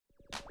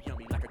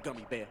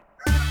gummy bear.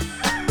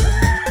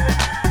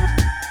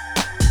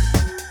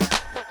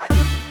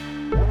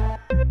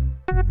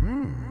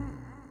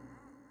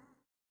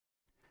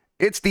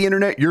 It's the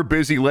internet. You're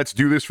busy. Let's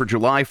do this for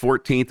July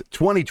 14th,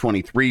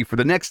 2023. For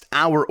the next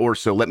hour or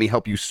so, let me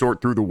help you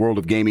sort through the world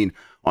of gaming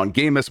on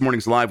Game Mess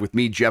Mornings Live with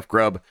me, Jeff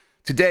Grubb.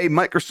 Today,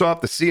 Microsoft,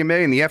 the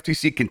CMA, and the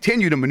FTC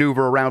continue to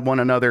maneuver around one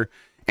another,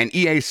 and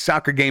EA's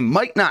soccer game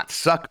might not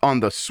suck on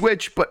the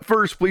Switch. But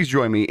first, please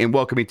join me in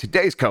welcoming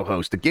today's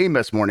co-host of Game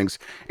Mess Mornings.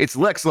 It's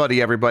Lex Luddy,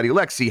 everybody.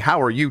 Lexi,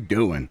 how are you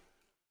doing?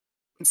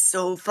 I'm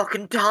so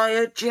fucking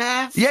tired,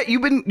 Jeff. Yeah,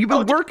 you've been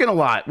working a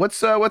lot.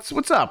 What's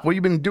up? What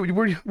you been doing?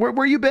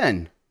 Where you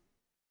been?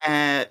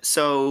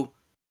 So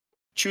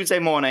Tuesday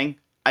morning,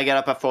 I get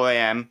up at 4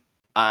 a.m.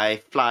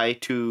 I fly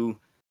to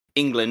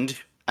England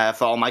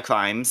for all my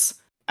crimes.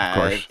 Of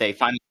course. They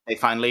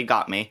finally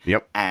got me.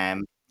 Yep.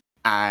 And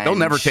they'll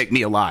never take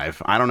me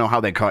alive. I don't know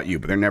how they caught you,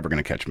 but they're never going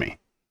to catch me.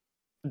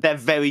 They're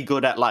very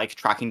good at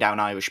tracking down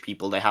Irish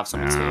people. They have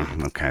some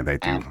experience. Okay, they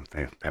do.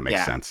 That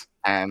makes sense.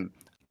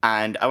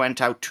 And I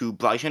went out to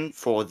Brighton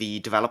for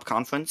the Develop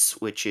Conference,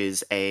 which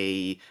is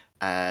a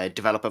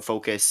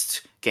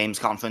developer-focused games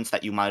conference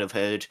that you might have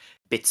heard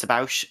bits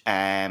about.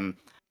 And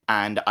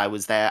I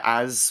was there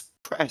as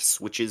press,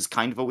 which is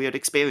kind of a weird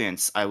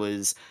experience. I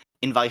was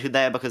invited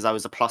there because I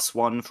was a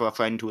 +1 for a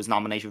friend who was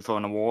nominated for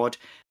an award.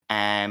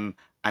 And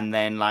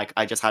then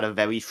I just had a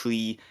very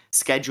free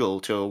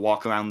schedule to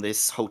walk around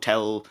this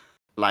hotel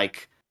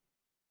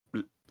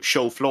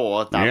show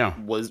floor that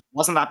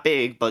wasn't that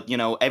big, but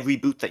every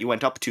booth that you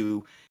went up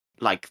to,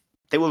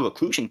 they were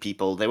recruiting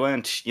people. They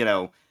weren't,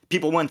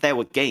 people weren't there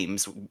with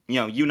games.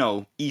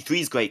 E3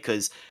 is great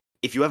because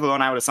if you ever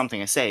run out of something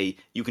to say,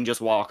 you can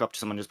just walk up to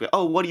someone and just be,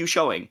 oh, what are you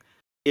showing?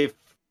 If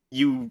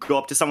you go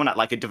up to someone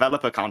at a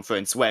developer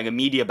conference wearing a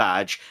media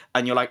badge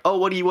and you're like, oh,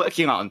 what are you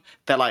working on?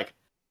 They're like,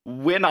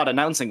 we're not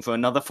announcing for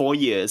another 4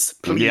 years.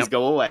 Please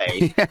go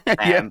away.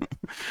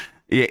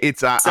 Yeah,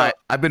 it's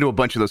I've been to a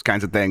bunch of those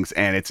kinds of things,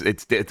 and it's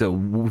a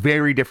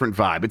very different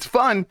vibe. It's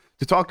fun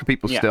to talk to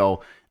people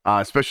still,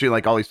 especially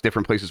all these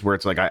different places where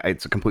it's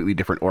it's a completely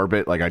different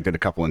orbit. I did a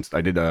couple, I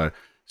did a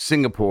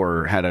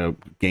Singapore had a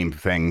game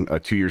thing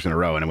 2 years in a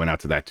row, and I went out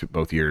to that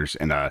both years,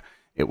 and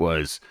it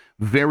was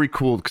very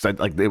cool because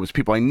it was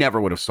people I never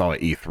would have saw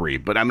at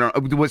E3. But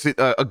was it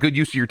a good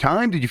use of your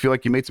time? Did you feel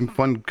like you made some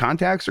fun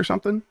contacts or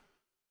something?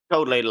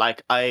 Totally.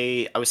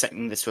 I was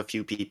saying this to a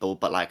few people,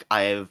 but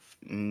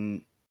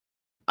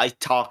I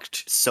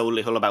talked so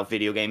little about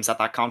video games at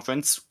that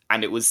conference,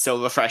 and it was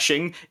so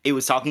refreshing. It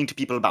was talking to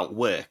people about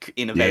work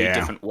in a very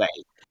different way.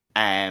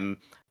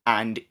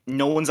 And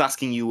no one's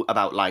asking you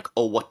about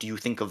oh, what do you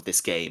think of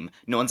this game?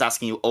 No one's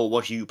asking you, oh,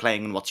 what are you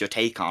playing and what's your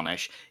take on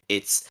it?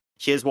 It's,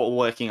 here's what we're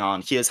working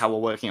on, here's how we're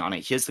working on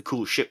it, here's the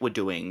cool shit we're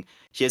doing,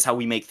 here's how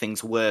we make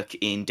things work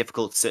in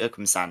difficult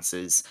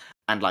circumstances.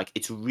 And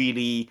it's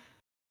really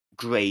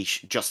great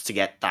just to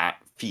get that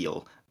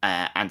feel.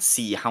 And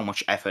see how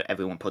much effort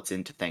everyone puts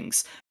into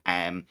things.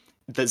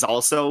 There's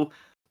also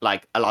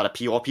a lot of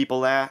PR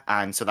people there,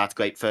 and so that's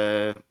great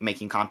for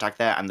making contact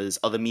there. And there's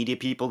other media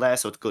people there,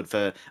 so it's good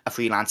for a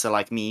freelancer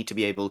like me to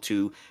be able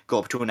to go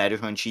up to an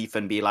editor-in-chief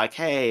and be like,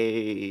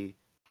 "Hey,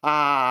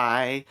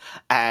 hi."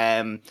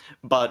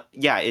 But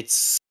yeah,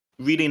 it's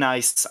really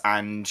nice.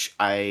 And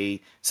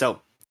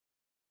so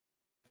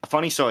a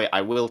funny story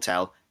I will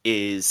tell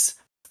is,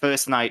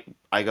 first night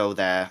I go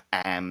there,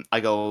 I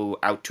go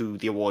out to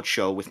the award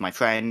show with my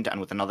friend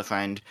and with another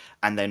friend,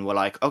 and then we're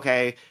like,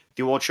 okay,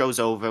 the award show's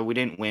over, we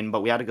didn't win,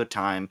 but we had a good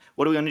time.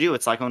 What are we going to do?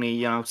 It's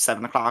only,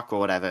 7 o'clock or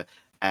whatever.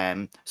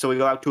 So we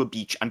go out to a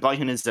beach, and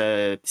Brighton is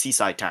a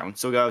seaside town,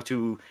 so we go out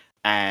to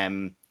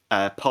a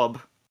pub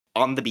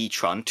on the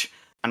beachfront,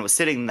 and we're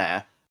sitting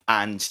there,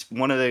 and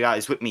one of the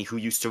guys with me who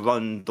used to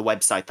run the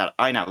website that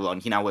I now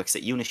run, he now works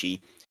at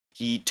Unity,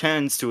 he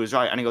turns to his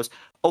right, and he goes,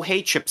 oh,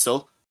 hey,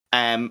 Chipsel.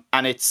 And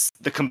it's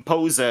the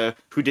composer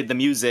who did the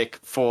music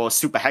for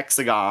Super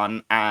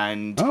Hexagon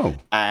and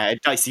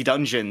Dicey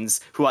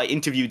Dungeons, who I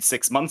interviewed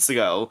 6 months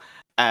ago,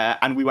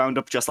 and we wound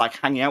up just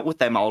hanging out with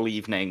them all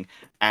evening.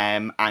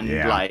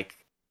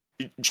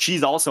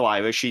 She's also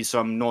Irish, she's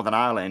from Northern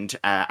Ireland,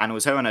 and it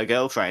was her and her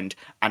girlfriend.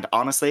 And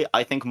honestly,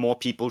 I think more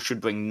people should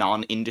bring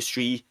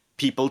non-industry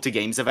people to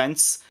games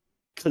events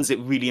because it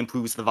really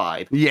improves the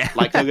vibe. Yeah,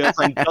 her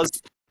girlfriend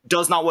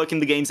does not work in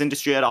the games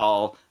industry at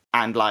all,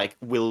 and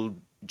will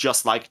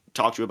just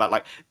talk to you about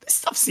this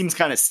stuff seems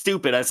kind of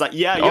stupid. And it's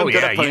you're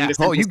good at putting this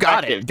in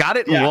perspective. Got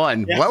it in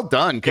one. Yeah. Well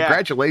done.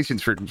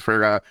 Congratulations for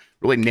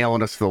really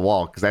nailing us to the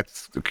wall,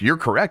 because you're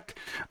correct.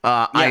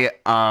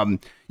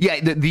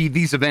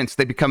 These events,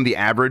 they become the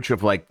average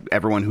of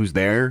everyone who's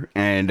there,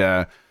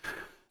 and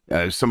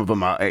some of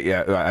them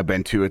I've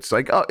been to. It's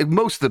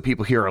most of the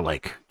people here are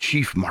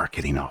chief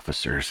marketing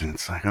officers, and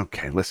it's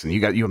okay, listen,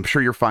 I'm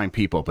sure you're fine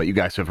people, but you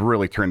guys have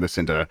really turned this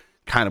into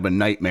kind of a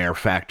nightmare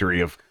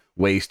factory of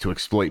ways to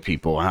exploit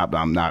people.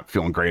 I'm not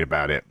feeling great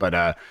about it. But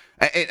I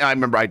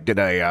remember I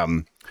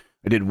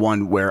did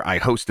one where I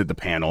hosted the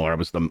panel, or I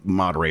was the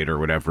moderator or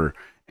whatever,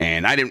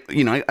 And I didn't,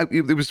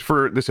 it was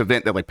for this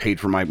event that like paid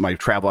for my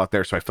travel out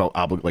there, so I felt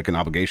like an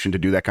obligation to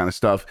do that kind of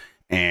stuff.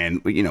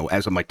 And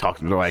as I'm like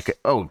talking, they're like,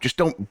 "Oh, just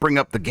don't bring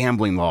up the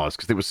gambling laws,"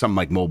 because there was some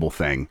like mobile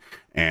thing,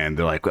 and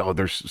they're like, "Oh,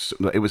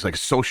 it was like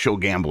social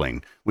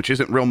gambling, which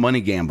isn't real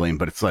money gambling,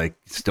 but it's like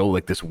still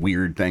like this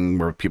weird thing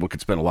where people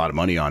could spend a lot of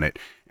money on it."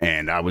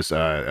 And I was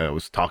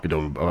talking to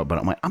him, but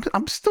I'm like,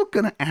 I'm still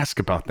gonna ask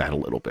about that a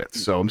little bit.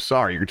 So I'm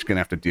sorry, you're just gonna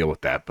have to deal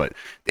with that. But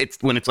it's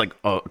when it's like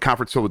a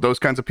conference filled with those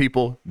kinds of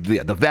people, the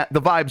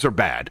vibes are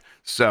bad.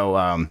 So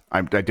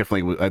I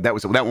definitely that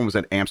one was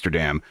at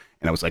Amsterdam,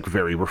 and it was like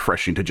very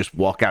refreshing to just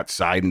walk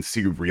outside and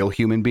see real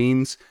human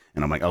beings.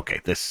 And I'm like,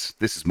 okay, this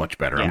is much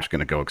better. Yeah. I'm just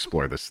gonna go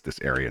explore this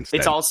area instead.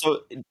 It's also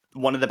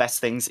one of the best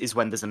things is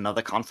when there's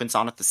another conference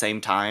on at the same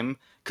time,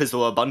 because there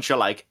were a bunch of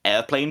like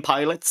airplane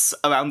pilots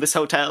around this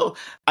hotel,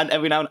 and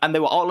and they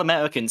were all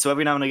American. So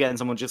every now and again,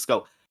 someone would just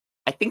go,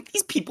 "I think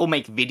these people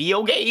make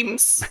video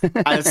games,"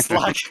 and it's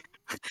like,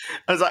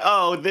 I was like,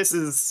 "Oh, this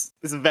is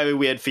very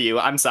weird for you.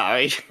 I'm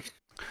sorry."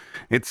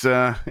 It's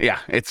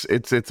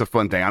it's a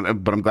fun thing,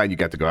 but I'm glad you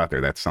got to go out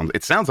there. It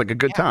sounds like a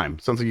good time.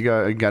 Sounds like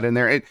you got in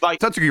there. It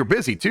sounds like you're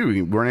busy too.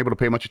 You weren't able to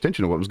pay much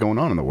attention to what was going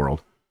on in the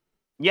world.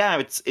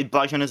 Yeah,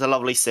 Brighton is a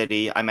lovely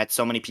city. I met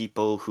so many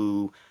people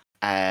who,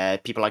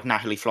 people like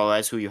Natalie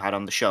Flores, who you had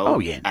on the show. Oh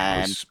yeah,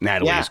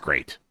 Natalie is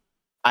great.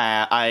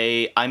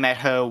 I met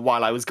her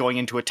while I was going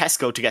into a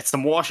Tesco to get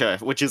some water,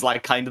 which is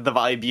like kind of the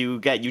vibe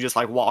you get. You just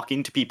like walk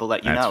into people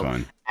that you know.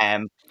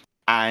 Fun.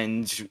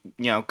 And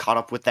caught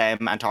up with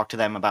them and talked to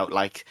them about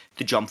like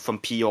the jump from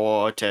PR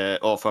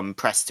or from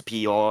press to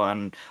PR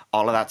and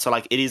all of that. So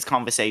like it is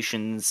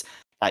conversations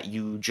that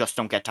you just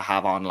don't get to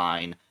have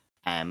online,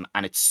 and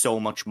it's so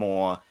much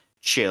more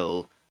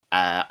chill.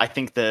 I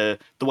think the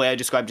way I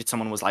described it to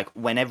someone was like,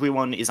 when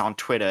everyone is on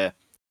Twitter,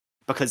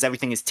 because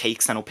everything is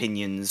takes and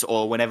opinions,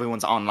 or when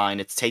everyone's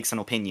online, it's takes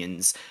and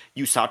opinions,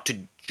 you start to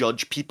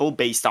judge people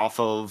based off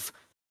of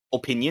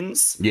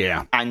opinions.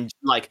 Yeah. And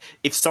like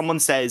if someone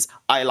says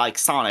I like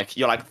Sonic,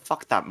 you're like,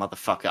 fuck that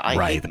motherfucker. I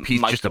hate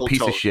just a piece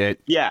of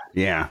shit.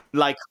 Yeah.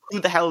 Like who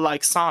the hell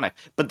likes Sonic?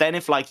 But then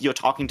if like you're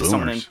talking to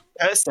someone in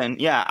person,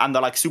 and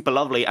they're like super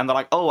lovely, and they're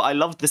like, oh, I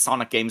loved the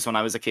Sonic games when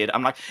I was a kid.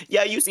 I'm like,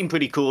 yeah, you seem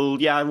pretty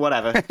cool. Yeah,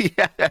 whatever.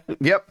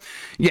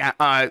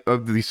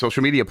 These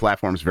social media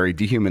platforms very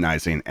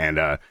dehumanizing,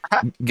 and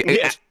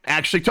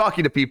actually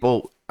talking to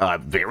people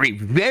very,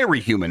 very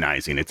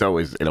humanizing. It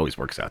always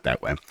works out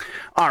that way.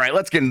 All right,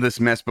 let's get into this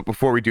mess. But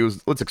before we do,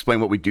 let's explain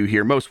what we do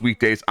here. Most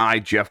weekdays, I,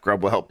 Jeff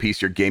Grubb, will help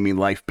piece your gaming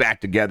life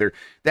back together.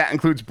 That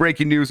includes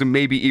breaking news and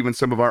maybe even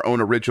some of our own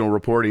original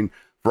reporting.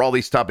 For all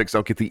these topics,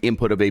 I'll get the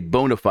input of a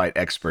bona fide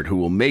expert who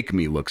will make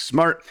me look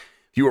smart.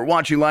 If you are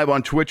watching live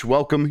on Twitch,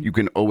 welcome. You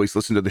can always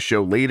listen to the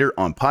show later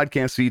on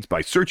podcast feeds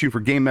by searching for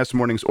Game Mess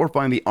Mornings or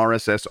find the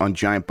RSS on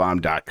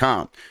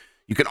giantbomb.com.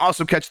 You can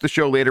also catch the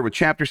show later with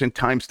chapters and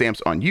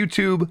timestamps on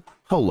YouTube.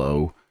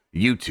 Hello,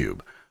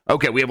 YouTube.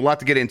 Okay, we have a lot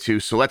to get into,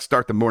 so let's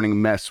start the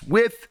morning mess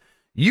with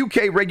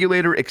UK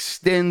regulator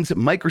extends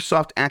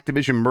Microsoft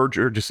Activision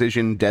merger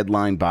decision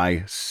deadline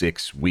by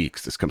 6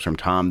 weeks. This comes from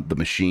Tom the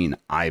Machine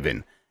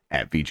Ivan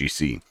at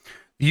VGC.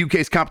 The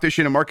UK's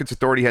Competition and Markets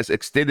Authority has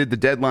extended the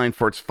deadline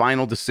for its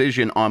final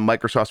decision on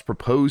Microsoft's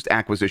proposed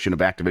acquisition of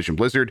Activision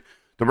Blizzard.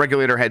 The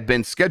regulator had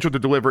been scheduled to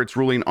deliver its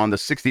ruling on the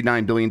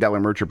 $69 billion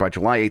merger by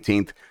July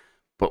 18th,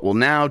 but will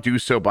now do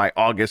so by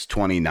August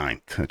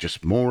 29th.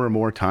 Just more and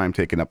more time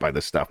taken up by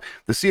this stuff.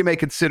 The CMA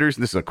considers,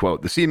 this is a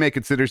quote, the CMA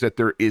considers that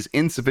there is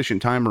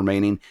insufficient time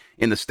remaining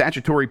in the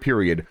statutory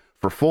period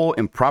for full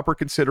and proper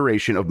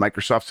consideration of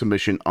Microsoft's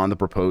submission on the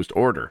proposed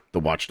order, the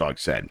watchdog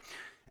said.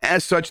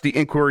 As such, the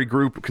inquiry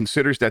group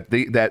considers that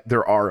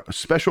there are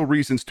special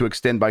reasons to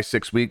extend by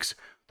 6 weeks.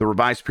 The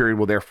revised period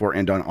will therefore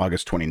end on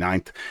August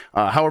 29th.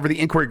 However, the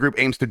inquiry group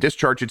aims to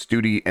discharge its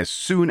duty as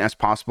soon as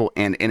possible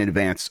and in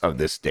advance of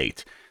this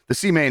date. The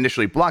CMA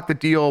initially blocked the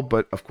deal,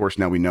 but of course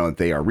now we know that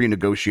they are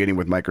renegotiating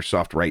with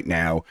Microsoft right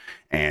now,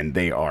 and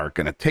they are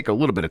going to take a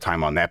little bit of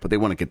time on that, but they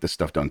want to get this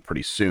stuff done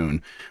pretty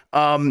soon.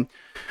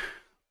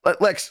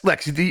 Lex,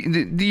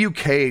 the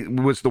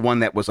UK was the one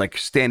that was like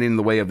standing in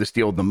the way of this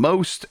deal the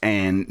most,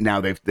 and now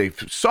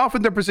they've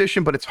softened their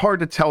position, but it's hard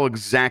to tell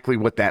exactly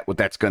what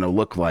that's going to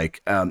look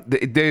like.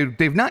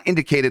 They've not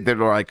indicated that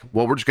they're like,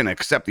 well, we're just going to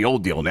accept the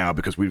old deal now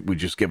because we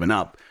just given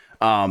up.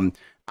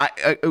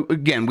 I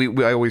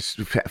always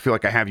feel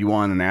like I have you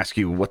on and ask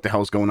you what the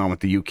hell's going on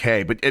with the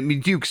UK, but I mean,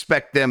 do you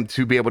expect them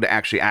to be able to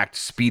actually act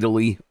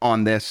speedily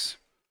on this?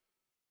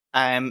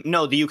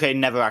 No, the UK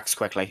never acts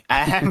quickly.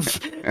 I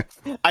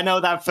know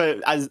that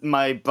as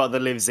my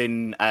brother lives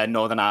in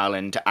Northern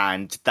Ireland,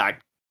 and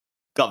that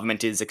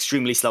government is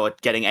extremely slow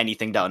at getting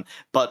anything done.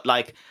 But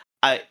like,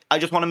 I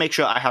just want to make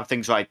sure I have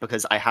things right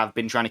because I have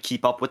been trying to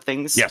keep up with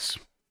things. Yes.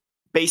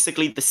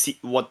 Basically,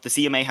 what the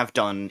CMA have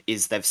done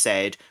is they've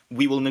said,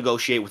 we will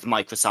negotiate with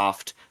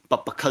Microsoft,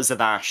 but because of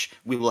that,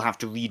 we will have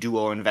to redo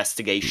our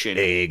investigation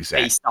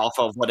based off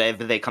of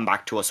whatever they come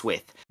back to us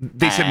with.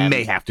 They said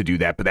may have to do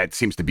that, but that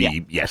seems to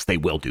be, yes, they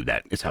will do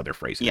that, is how they're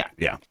phrasing it.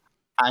 Yeah.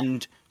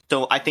 And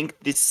so I think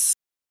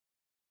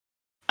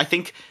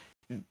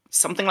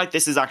something like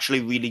this is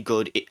actually really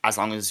good as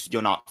long as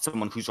you're not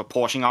someone who's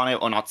reporting on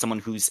it or not someone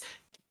who's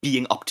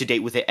being up to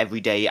date with it every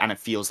day and it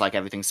feels like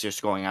everything's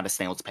just going at a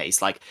snail's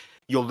pace. Like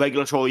your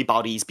regulatory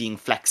bodies being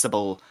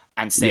flexible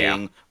and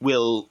saying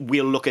we'll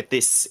look at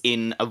this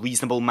in a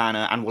reasonable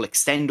manner and we'll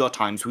extend our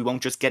times. We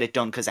won't just get it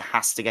done because it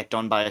has to get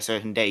done by a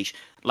certain date.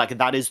 Like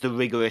that is the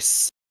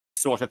rigorous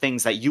sort of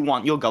things that you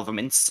want your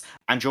governments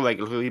and your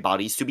regulatory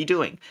bodies to be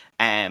doing.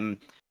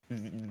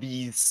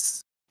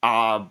 These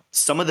are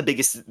some of the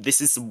biggest.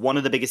 This is one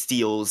of the biggest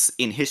deals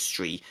in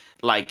history.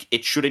 Like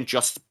it shouldn't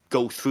just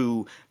go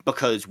through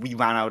because we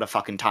ran out of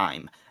fucking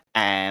time,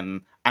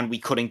 and we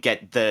couldn't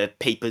get the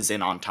papers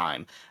in on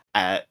time.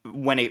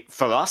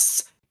 For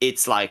us,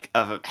 it's like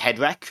a head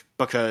wreck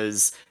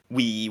because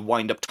we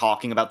wind up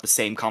talking about the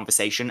same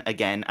conversation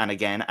again and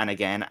again and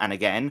again and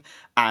again.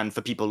 And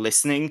for people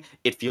listening,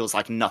 it feels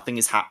like nothing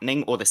is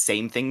happening or the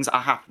same things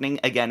are happening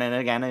again and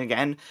again and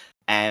again.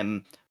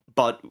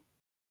 But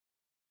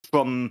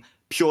from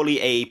purely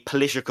a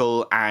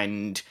political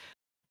and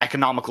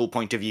economical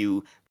point of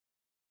view,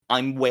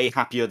 I'm way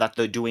happier that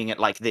they're doing it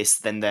like this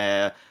than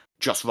they're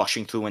just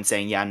rushing through and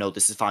saying, yeah, no,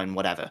 this is fine,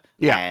 whatever.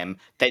 Yeah.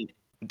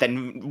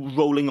 Then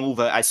rolling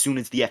over as soon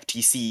as the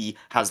FTC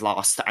has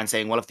lost and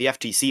saying, well, if the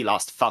FTC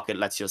lost, fuck it,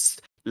 let's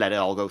just let it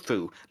all go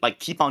through. Like,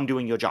 keep on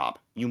doing your job.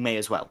 You may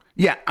as well.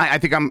 Yeah, I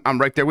think I'm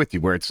right there with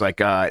you, where it's like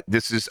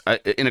this is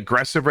an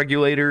aggressive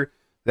regulator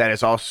that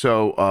is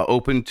also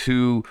open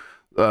to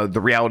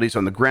the realities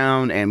on the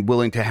ground and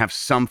willing to have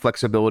some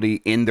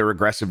flexibility in their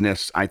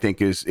aggressiveness. I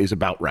think is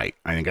about right.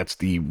 I think that's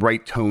the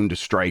right tone to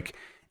strike,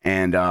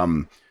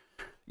 and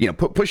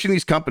pushing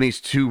these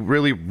companies to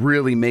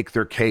really make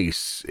their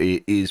case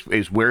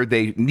is where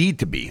they need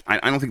to be.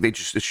 I don't think they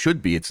just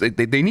should be.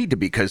 They need to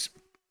be, because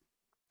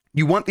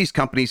you want these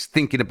companies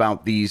thinking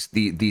about these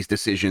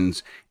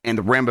decisions and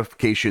the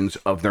ramifications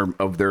of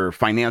their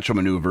financial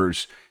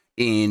maneuvers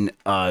in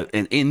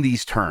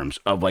these terms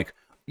of like,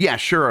 yeah,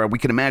 sure, we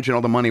can imagine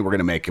all the money we're going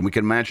to make, and we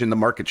can imagine the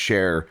market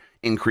share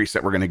increase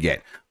that we're going to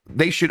get.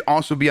 They should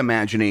also be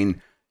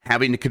imagining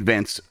having to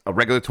convince a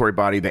regulatory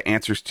body that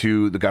answers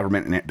to the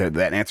government and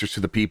that answers to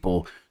the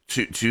people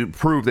to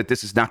prove that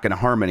this is not going to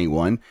harm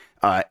anyone.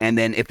 And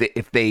then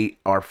if they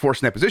are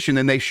forced in that position,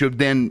 then they should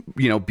then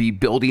be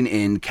building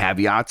in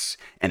caveats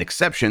and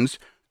exceptions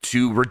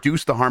to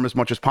reduce the harm as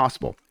much as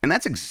possible. And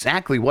that's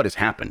exactly what has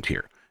happened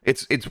here.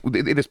 It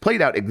has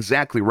played out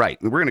exactly right.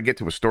 We're going to get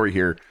to a story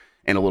here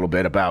in a little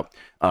bit about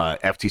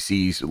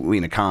FTC's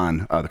Lena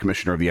Khan, the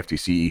commissioner of the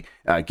FTC,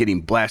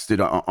 getting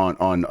blasted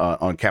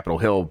on Capitol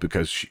Hill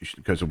because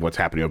of what's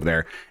happening over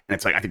there. And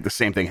it's like, I think the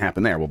same thing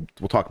happened there.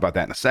 We'll talk about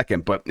that in a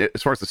second. But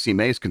as far as the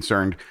CMA is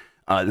concerned,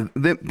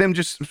 them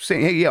just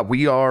saying, hey, yeah, we're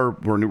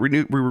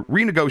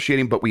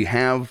renegotiating, but we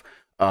have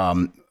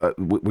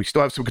we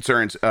still have some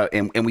concerns,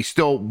 and we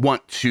still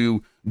want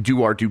to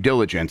do our due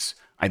diligence.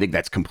 I think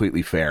that's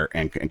completely fair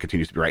and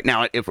continues to be right.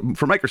 Now,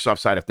 for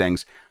Microsoft's side of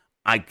things,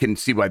 I can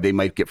see why they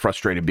might get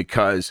frustrated,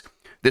 because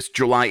this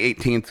July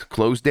 18th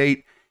close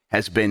date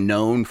has been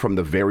known from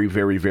the very,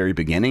 very, very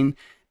beginning.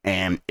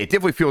 And it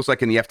definitely feels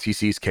like in the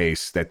FTC's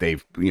case that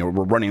we're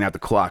running out the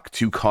clock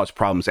to cause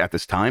problems at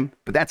this time.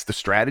 But that's the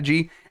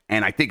strategy.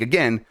 And I think,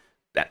 again,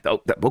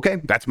 okay,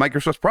 that's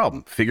Microsoft's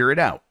problem. Figure it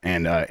out.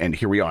 And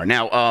here we are.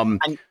 Now,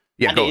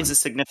 it is a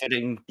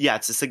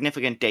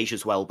significant date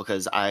as well,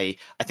 because I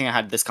think I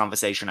had this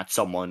conversation at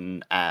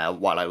someone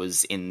while I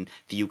was in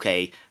the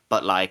UK,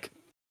 but like,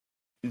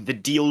 the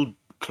deal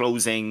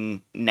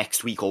closing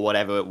next week or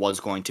whatever it was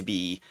going to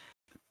be,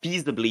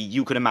 feasibly,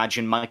 you could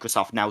imagine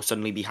Microsoft now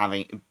suddenly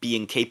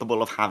being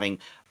capable of having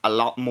a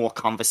lot more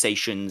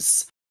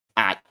conversations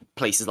at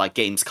places like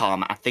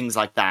Gamescom, at things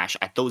like that,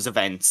 at those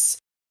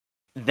events,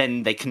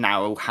 than they can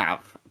now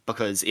have,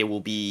 because it will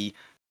be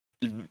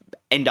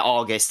end of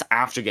August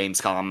after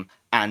Gamescom,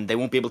 and they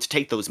won't be able to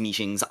take those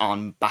meetings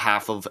on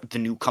behalf of the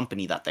new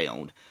company that they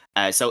own.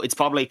 So it's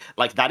probably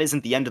like, that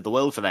isn't the end of the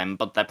world for them,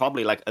 but they're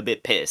probably like a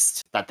bit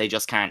pissed that they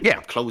just can't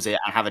close it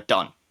and have it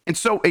done. And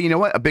so, you know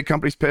what? A big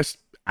company's pissed.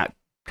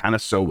 Kind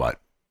of, so what?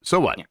 So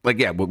what? Yeah. Like,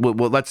 yeah,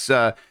 well, let's,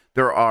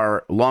 there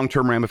are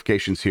long-term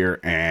ramifications here.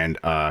 And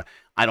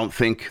I don't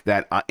think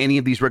that any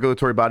of these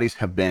regulatory bodies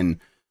have been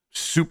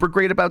super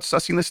great about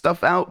sussing this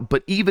stuff out,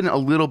 but even a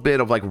little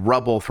bit of like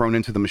rubble thrown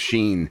into the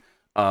machine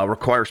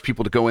requires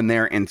people to go in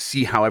there and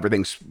see how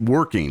everything's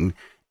working.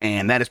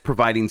 And that is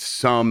providing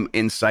some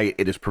insight.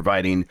 It is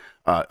providing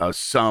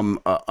some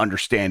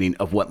understanding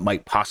of what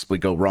might possibly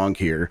go wrong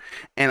here.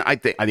 And I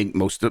think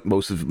most of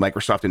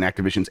Microsoft and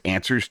Activision's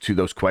answers to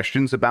those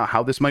questions about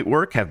how this might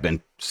work have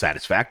been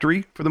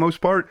satisfactory for the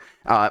most part.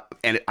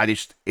 And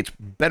it's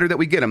better that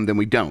we get them than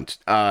we don't.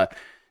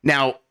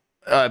 Now,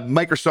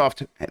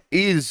 Microsoft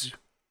is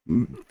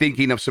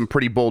thinking of some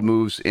pretty bold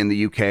moves in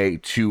the UK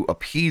to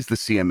appease the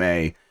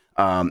CMA.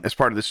 As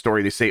part of this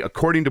story, they say,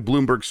 according to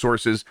Bloomberg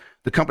sources,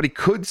 the company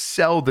could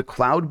sell the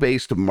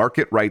cloud-based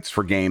market rights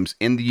for games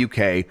in the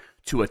UK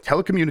to a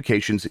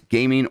telecommunications,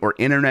 gaming, or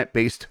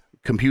internet-based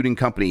computing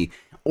company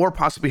or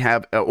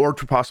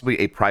possibly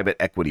a private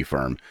equity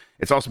firm.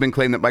 It's also been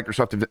claimed that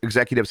Microsoft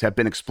executives have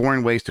been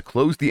exploring ways to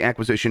close the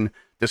acquisition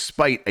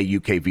despite a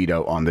UK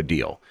veto on the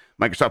deal.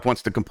 Microsoft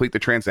wants to complete the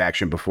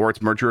transaction before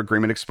its merger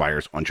agreement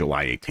expires on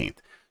July 18th.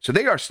 So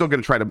they are still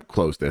going to try to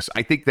close this.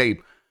 I think they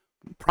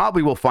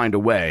probably will find a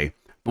way,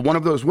 but one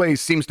of those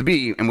ways seems to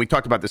be, and we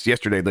talked about this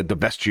yesterday, the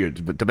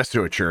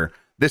divestiture.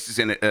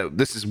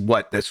 This is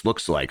what this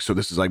looks like. So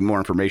this is like more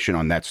information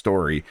on that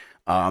story.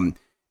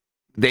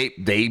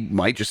 They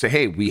might just say,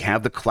 hey, we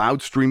have the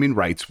cloud streaming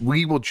rights.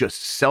 We will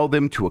just sell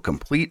them to a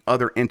complete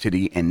other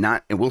entity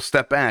and we'll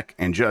step back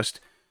and just,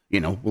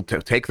 we'll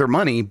take their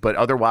money. But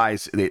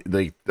otherwise,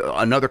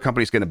 another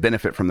company is going to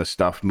benefit from this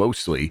stuff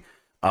mostly.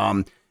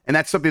 And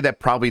that's something that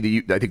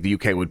probably I think the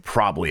UK would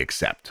probably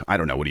accept. I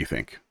don't know. What do you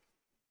think?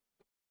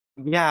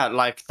 Yeah,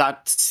 like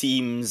that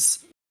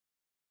seems.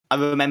 I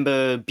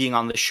remember being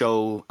on the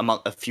show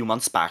a few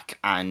months back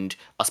and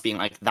us being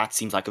like, that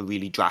seems like a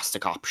really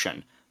drastic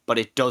option. But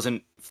it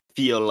doesn't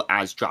feel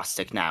as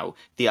drastic now.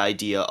 The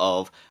idea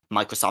of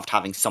Microsoft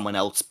having someone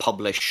else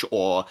publish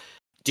or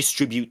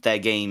distribute their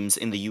games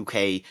in the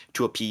UK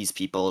to appease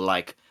people.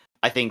 Like,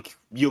 I think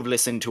you've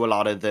listened to a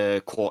lot of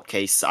the court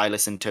case. I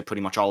listened to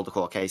pretty much all the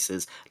court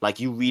cases. Like,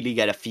 you really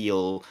get a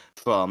feel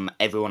from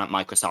everyone at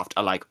Microsoft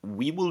are like,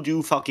 we will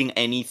do fucking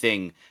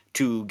anything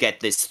to get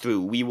this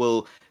through. We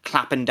will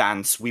clap and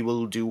dance. We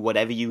will do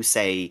whatever you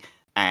say,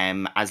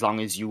 as long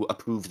as you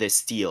approve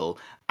this deal.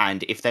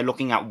 And if they're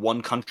looking at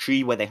one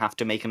country where they have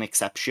to make an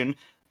exception,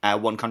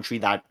 one country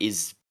that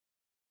is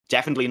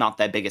definitely not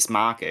their biggest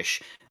market,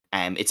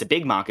 it's a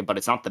big market, but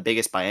it's not the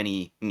biggest by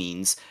any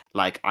means.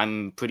 Like,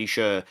 I'm pretty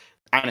sure,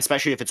 and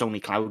especially if it's only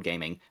cloud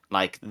gaming,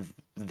 like,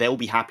 they'll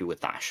be happy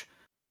with that.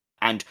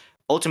 And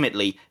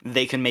ultimately,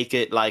 they can make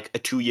it like a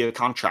 2-year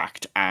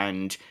contract,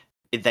 and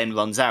it then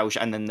runs out,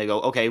 and then they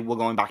go, okay, we're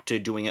going back to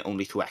doing it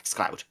only through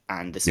xCloud,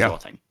 and this is your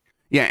thing.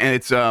 Yeah, and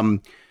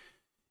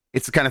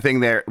it's the kind of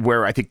thing there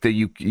where I think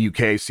the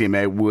UK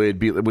CMA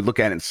would look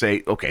at it and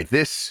say, okay,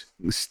 this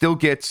still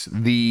gets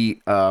the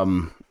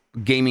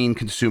gaming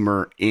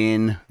consumer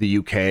in the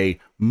UK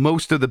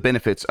most of the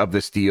benefits of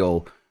this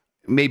deal,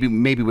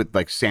 maybe with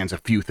like sans a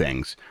few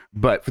things,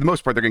 but for the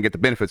most part they're going to get the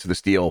benefits of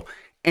this deal,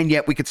 and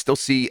yet we could still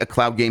see a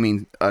cloud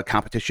gaming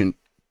competition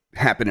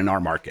happen in our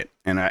market.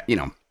 And I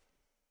think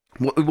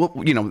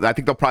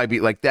they'll probably be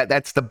like that.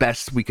 That's the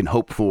best we can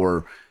hope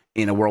for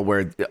in a world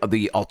where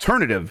the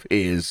alternative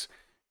is,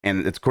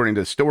 and it's according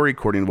to the story,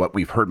 according to what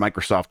we've heard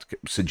Microsoft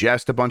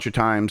suggest a bunch of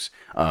times,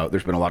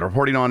 there's been a lot of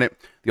reporting on it,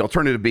 the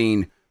alternative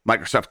being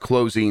Microsoft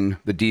closing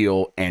the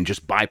deal and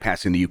just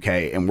bypassing the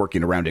UK and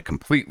working around it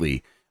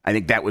completely. I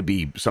think that would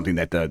be something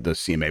that the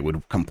CMA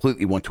would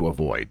completely want to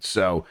avoid.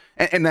 So,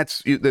 and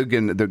that's,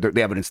 again,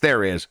 the evidence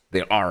there is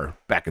they are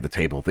back at the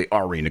table. They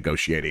are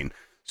renegotiating.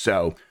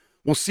 So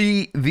we'll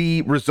see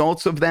the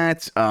results of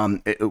that.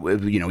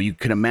 You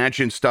can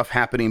imagine stuff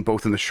happening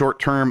both in the short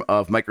term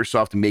of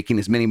Microsoft making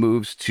as many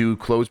moves to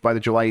close by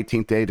the July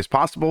 18th date as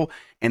possible,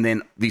 and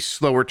then these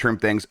slower term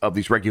things of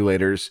these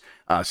regulators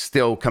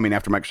still coming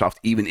after Microsoft,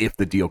 even if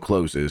the deal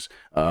closes,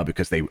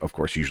 because they, of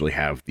course, usually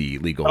have the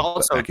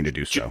legal backing to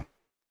do so.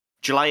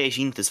 July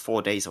 18th is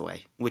 4 days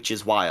away, which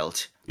is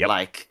wild. Yep.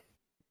 Like,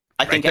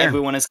 I think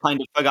everyone has kind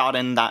of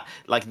forgotten that,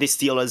 like, this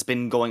deal has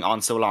been going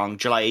on so long.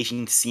 July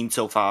 18th seemed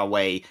so far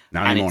away.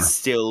 Not anymore. It's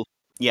still,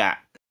 yeah.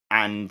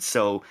 And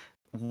so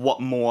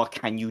what more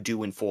can you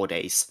do in 4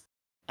 days?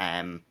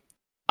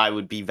 I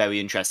would be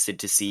very interested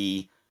to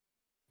see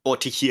or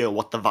to hear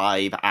what the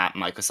vibe at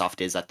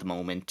Microsoft is at the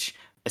moment,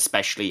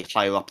 especially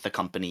higher up the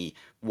company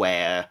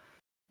where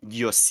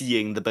you're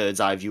seeing the bird's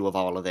eye view of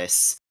all of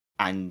this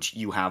and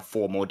you have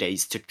 4 more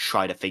days to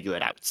try to figure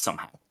it out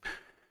somehow.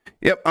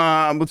 Yep.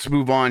 Let's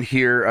move on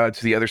here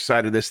to the other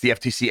side of this. The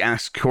FTC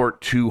asked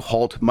court to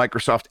halt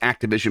Microsoft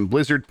Activision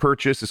Blizzard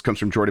purchase. This comes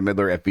from Jordan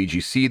Midler at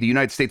VGC. The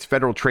United States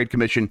Federal Trade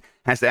Commission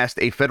has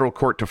asked a federal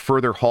court to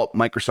further halt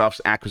Microsoft's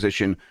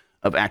acquisition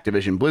of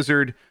Activision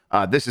Blizzard.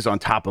 This is on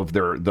top of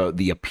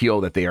the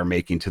appeal that they are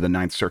making to the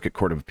Ninth Circuit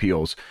Court of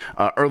Appeals.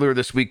 Earlier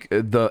this week,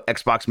 the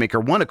Xbox maker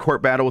won a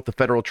court battle with the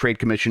Federal Trade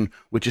Commission,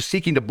 which is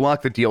seeking to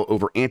block the deal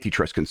over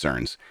antitrust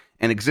concerns.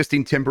 An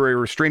existing temporary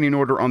restraining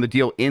order on the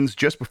deal ends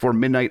just before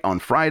midnight on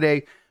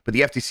Friday, but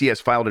the FTC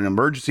has filed an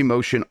emergency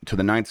motion to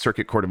the Ninth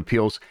Circuit Court of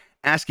Appeals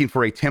asking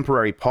for a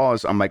temporary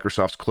pause on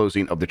Microsoft's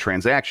closing of the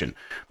transaction.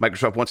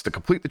 Microsoft wants to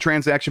complete the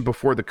transaction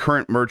before the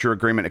current merger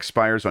agreement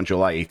expires on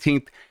July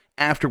 18th,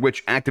 after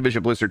which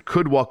Activision Blizzard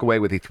could walk away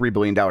with a $3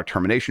 billion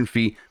termination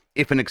fee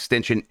if an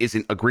extension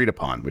isn't agreed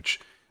upon, which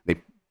they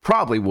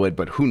probably would,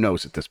 but who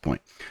knows at this point.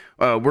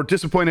 We're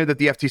disappointed that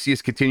the FTC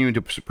is continuing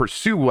to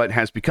pursue what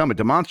has become a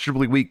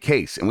demonstrably weak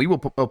case, and we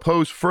will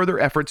oppose further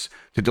efforts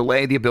to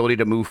delay the ability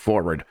to move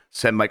forward,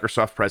 said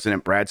Microsoft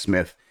President Brad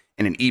Smith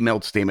in an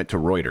emailed statement to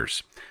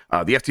Reuters.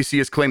 The FTC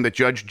has claimed that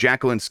Judge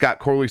Jacqueline Scott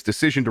Corley's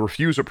decision to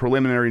refuse a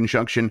preliminary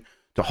injunction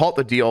to halt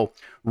the deal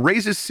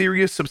raises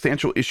serious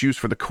substantial issues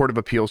for the Court of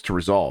Appeals to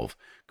resolve.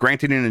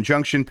 Granting an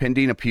injunction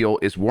pending appeal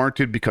is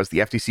warranted because the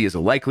FTC is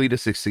likely to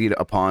succeed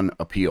upon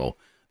appeal.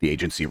 the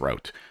agency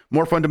wrote.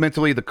 More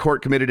fundamentally, the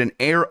court committed an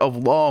error of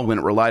law when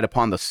it relied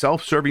upon the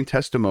self-serving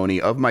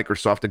testimony of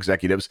Microsoft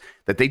executives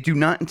that they do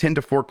not intend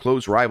to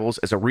foreclose rivals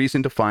as a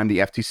reason to find the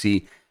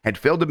FTC had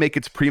failed to make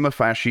its prima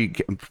facie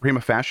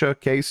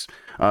case,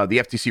 the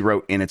FTC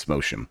wrote in its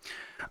motion.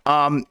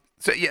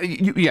 So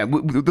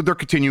they're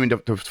continuing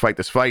to fight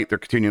this fight. They're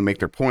continuing to make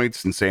their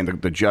points and saying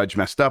the judge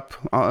messed up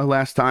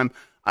last time.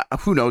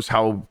 Who knows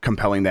how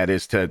compelling that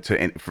is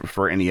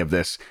for any of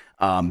this.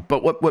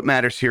 But what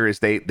matters here is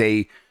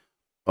they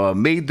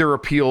made their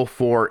appeal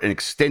for an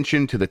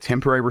extension to the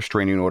temporary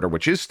restraining order,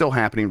 which is still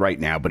happening right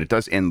now, but it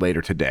does end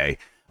later today.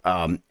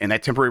 And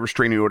that temporary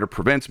restraining order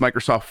prevents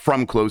Microsoft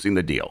from closing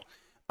the deal.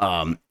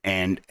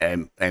 And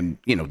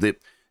you know, the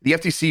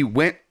FTC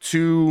went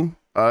to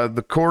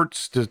the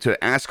courts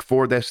to ask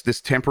for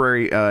this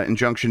temporary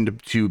injunction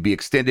to be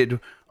extended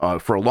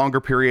for a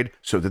longer period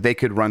so that they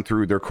could run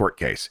through their court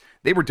case.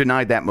 They were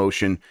denied that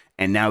motion,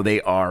 and now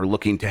they are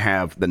looking to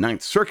have the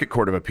Ninth Circuit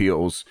Court of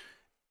Appeals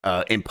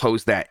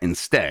impose that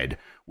instead,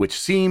 which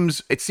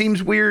seems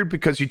weird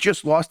because you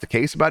just lost a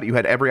case about it. You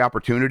had every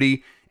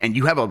opportunity, and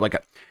you have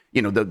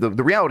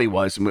the reality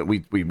was,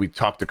 we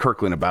talked to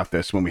Kirkland about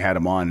this when we had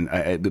him on,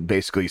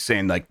 basically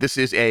saying like this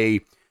is a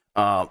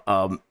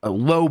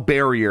low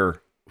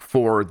barrier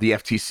for the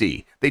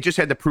FTC. They just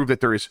had to prove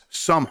that there is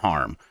some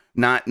harm,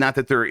 not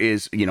that there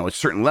is, you know, a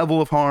certain level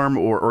of harm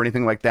or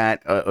anything like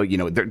that. You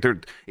know,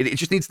 it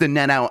just needs to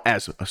net out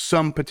as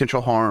some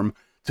potential harm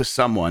to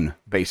someone,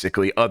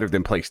 basically, other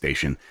than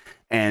PlayStation.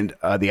 And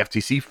the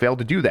FTC failed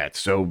to do that.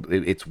 So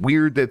it's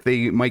weird that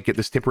they might get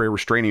this temporary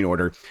restraining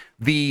order.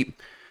 The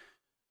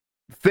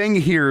thing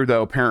here,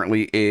 though,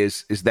 apparently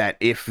is that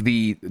if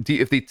the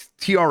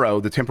TRO,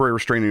 the temporary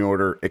restraining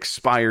order,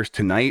 expires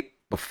tonight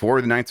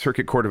before the Ninth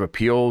Circuit Court of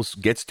Appeals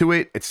gets to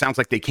it, it sounds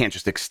like they can't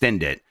just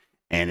extend it.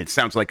 And it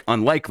sounds like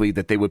unlikely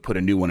that they would put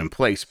a new one in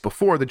place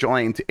before the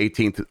July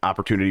 18th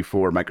opportunity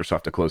for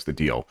Microsoft to close the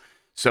deal.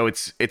 So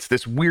it's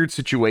this weird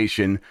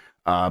situation.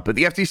 But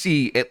the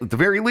FTC, at the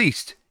very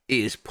least,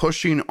 is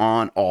pushing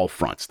on all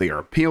fronts. They are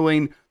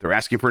appealing. They're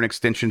asking for an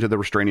extension to the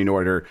restraining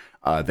order.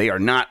 They are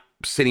not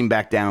sitting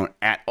back down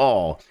at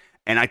all.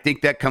 And I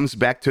think that comes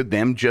back to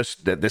them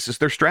just that this is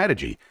their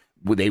strategy.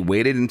 They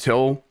waited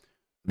until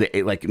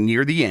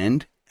near the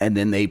end, and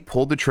then they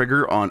pulled the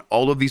trigger on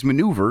all of these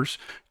maneuvers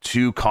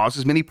to cause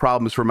as many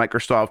problems for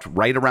Microsoft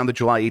right around the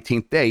July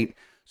 18th date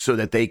so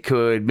that they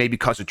could maybe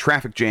cause a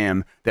traffic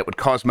jam that would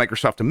cause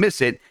Microsoft to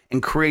miss it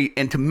and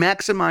to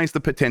maximize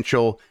the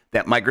potential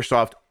that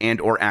Microsoft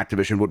and or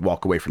Activision would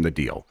walk away from the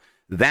deal.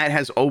 That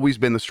has always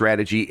been the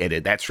strategy,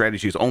 and that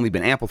strategy has only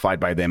been amplified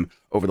by them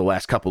over the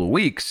last couple of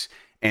weeks,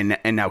 and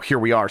now here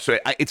we are. So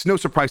it's no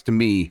surprise to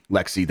me,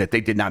 Lexi, that they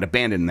did not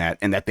abandon that,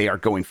 and that they are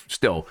going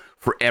still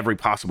for every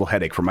possible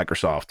headache for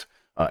Microsoft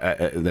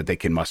that they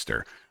can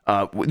muster.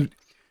 There's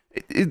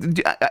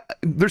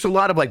a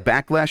lot of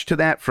backlash to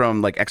that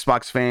from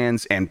Xbox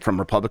fans and from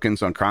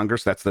Republicans on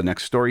Congress. That's the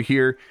next story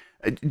here.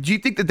 Do you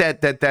think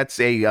that's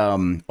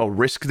a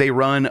risk they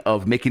run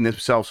of making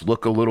themselves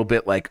look a little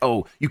bit like,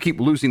 oh, you keep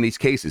losing these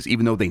cases,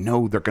 even though they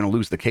know they're going to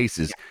lose the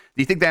cases? Yeah.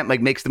 Do you think that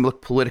makes them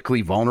look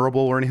politically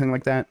vulnerable or anything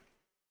like that?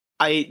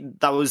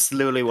 That was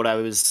literally what I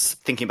was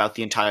thinking about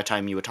the entire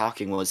time you were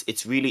talking. Was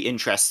it's really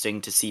interesting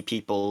to see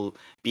people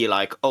be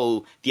like,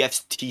 oh, the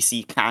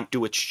FTC can't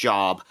do its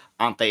job.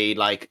 Aren't they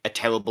a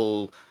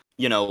terrible,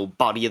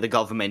 body of the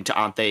government?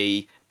 Aren't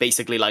they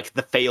basically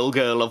the fail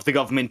girl of the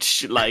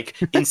government,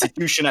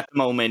 institution at the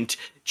moment,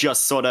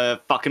 just sort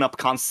of fucking up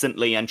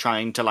constantly and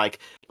trying to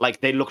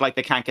they look like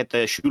they can't get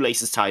their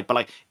shoelaces tied.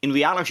 But in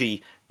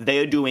reality,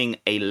 they're doing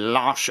a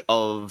lot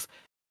of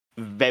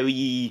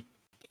very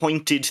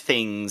pointed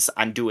things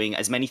and doing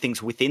as many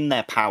things within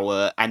their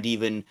power, and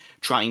even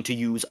trying to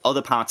use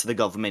other parts of the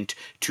government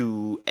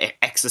to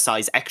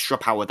exercise extra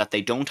power that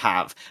they don't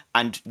have.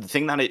 And the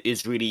thing that it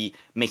is really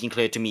making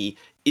clear to me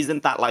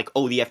isn't that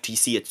oh, the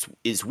FTC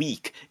is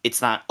weak. It's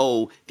that,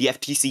 oh, the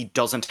FTC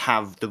doesn't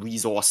have the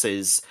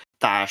resources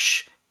that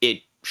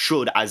it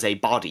should as a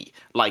body.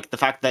 The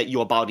fact that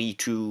your body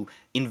to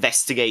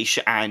investigate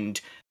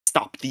and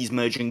stop these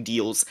merging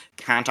deals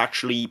can't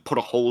actually put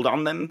a hold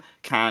on them,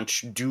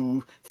 can't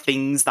do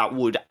things that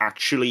would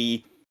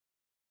actually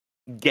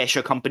get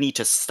a company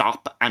to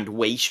stop and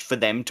wait for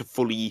them to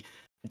fully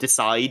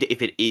decide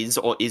if it is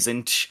or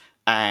isn't,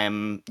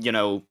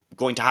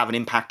 going to have an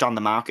impact on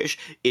the market.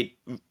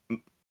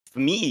 For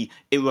me,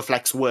 it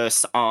reflects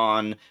worse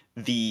on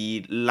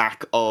the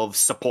lack of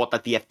support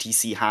that the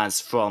FTC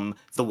has from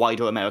the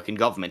wider American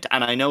government.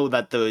 And I know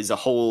that there is a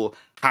whole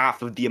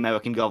half of the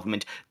American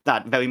government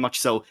that very much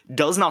so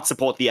does not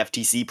support the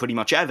FTC pretty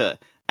much ever,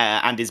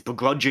 and is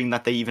begrudging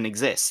that they even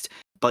exist.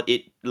 But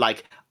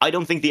I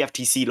don't think the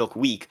FTC look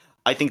weak.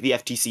 I think the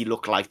FTC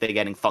look like they're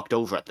getting fucked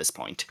over at this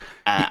point.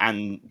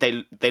 And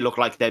they look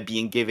like they're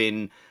being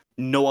given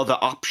no other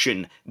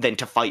option than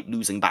to fight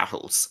losing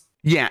battles.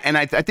 Yeah, and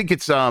I think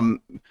it's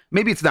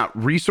maybe it's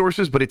not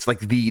resources, but it's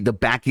the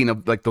backing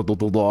of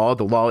the law.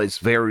 The law is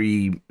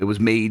it was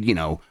made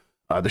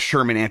the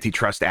Sherman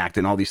Antitrust Act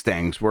and all these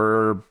things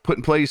were put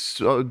in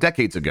place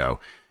decades ago.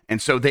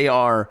 And so they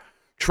are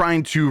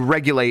trying to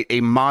regulate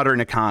a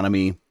modern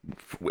economy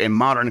and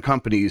modern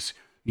companies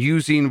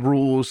using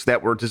rules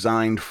that were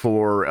designed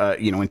for,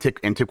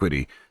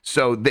 antiquity.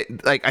 So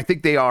I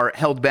think they are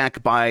held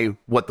back by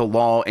what the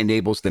law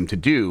enables them to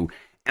do.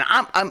 And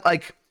I'm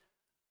like,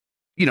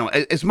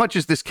 as much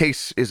as this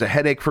case is a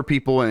headache for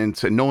people and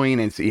it's annoying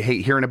and you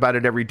hate hearing about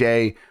it every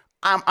day,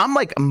 I'm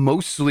like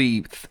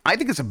mostly, I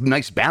think it's a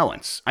nice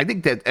balance. I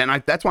think that,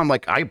 and that's why I'm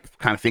like, I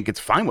kind of think it's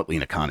fine what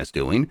Lena Khan is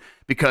doing,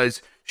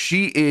 because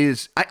she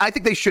is, I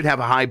think they should have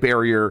a high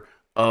barrier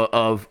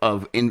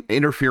of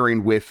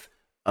interfering with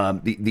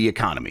the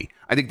economy.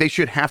 I think they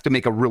should have to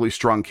make a really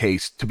strong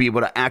case to be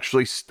able to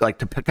actually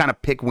kind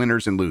of pick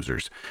winners and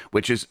losers,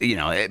 which is,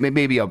 it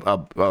may be a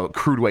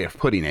crude way of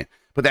putting it,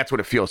 but that's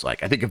what it feels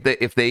like. I think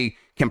if they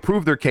can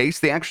prove their case,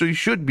 they actually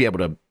should be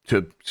able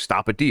to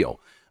stop a deal.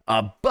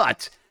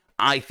 But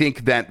I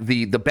think that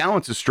the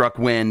balance is struck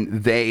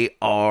when they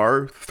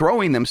are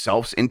throwing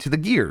themselves into the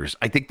gears.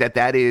 I think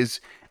that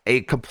is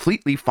a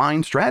completely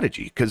fine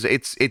strategy, because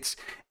it's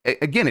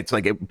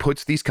like it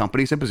puts these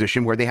companies in a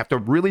position where they have to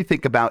really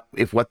think about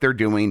if what they're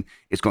doing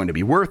is going to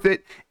be worth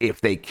it,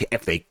 if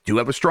they do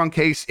have a strong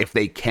case, if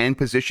they can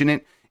position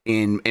it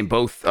in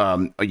both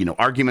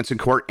arguments in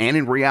court and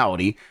in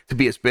reality to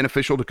be as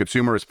beneficial to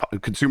consumers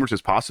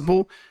as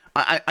possible.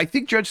 I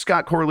think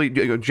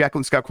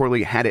Jacqueline Scott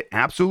Corley had it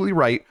absolutely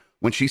right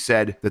when she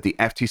said that the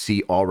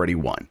FTC already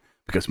won,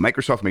 because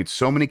Microsoft made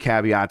so many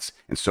caveats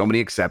and so many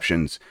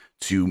exceptions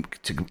to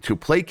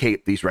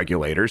placate these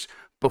regulators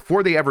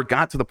before they ever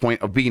got to the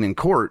point of being in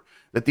court,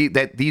 that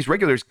these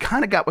regulators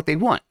kind of got what they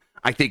want.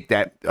 I think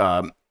that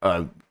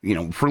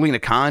for Lena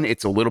Khan,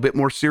 it's a little bit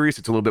more serious.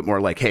 It's a little bit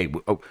more like, hey,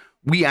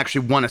 we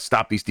actually want to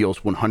stop these deals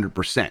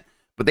 100%.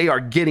 But they are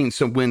getting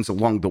some wins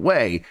along the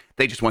way.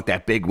 They just want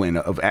that big win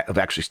of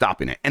actually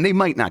stopping it. And they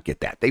might not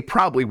get that. They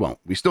probably won't.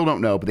 We still don't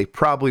know, but they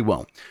probably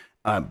won't.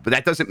 But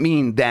that doesn't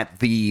mean that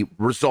the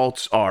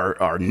results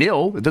are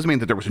nil. It doesn't mean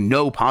that there was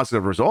no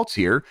positive results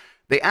here.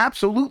 They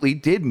absolutely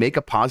did make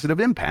a positive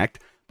impact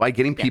by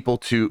getting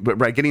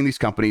getting these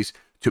companies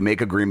to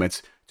make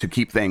agreements to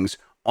keep things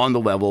on the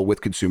level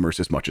with consumers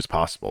as much as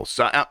possible.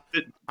 So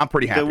I'm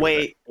pretty happy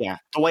with it.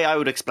 The way I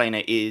would explain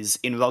it is,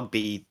 in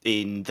rugby,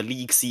 in the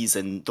league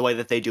season, the way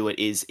that they do it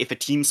is, if a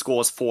team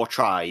scores 4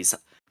 tries,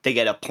 they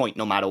get a point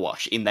no matter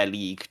what in their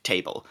league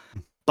table.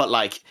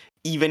 But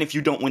even if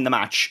you don't win the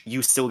match,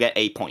 you still get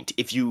a point.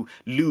 If you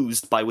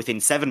lose by within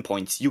 7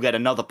 points, you get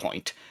another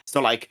point.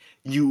 So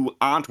you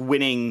aren't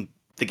winning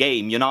the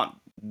game. You're not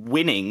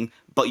winning,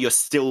 but you're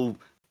still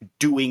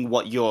doing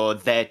what you're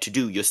there to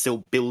do. You're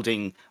still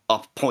building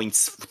up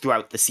points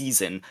throughout the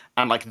season,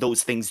 and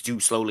those things do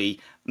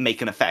slowly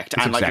make an effect.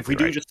 That's and exactly if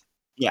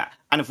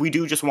we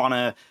do just want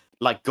to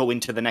go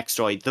into the next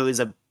story, there is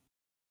a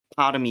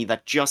part of me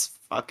that just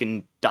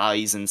fucking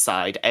dies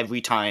inside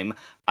every time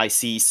I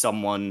see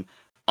someone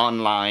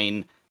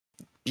online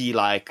be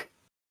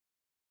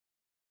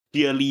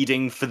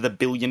cheerleading for the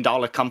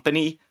billion-dollar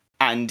company,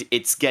 and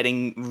it's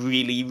getting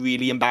really,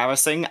 really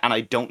embarrassing, and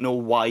I don't know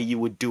why you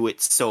would do it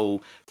so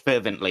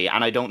fervently.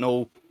 And I don't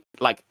know,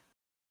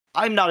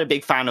 I'm not a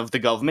big fan of the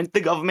government.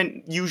 The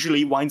government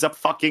usually winds up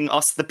fucking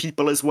us, the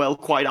people, as well,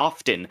 quite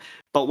often.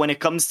 But when it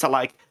comes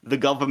to, the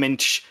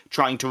government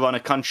trying to run a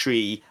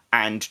country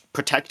and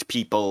protect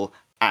people,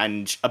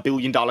 and a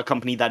billion-dollar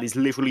company that is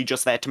literally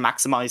just there to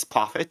maximize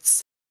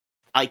profits,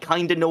 I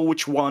kind of know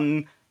which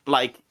one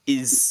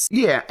is...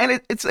 Yeah, and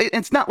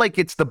it's not like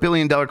it's the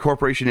billion-dollar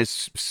corporation is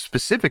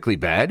specifically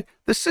bad.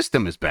 The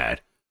system is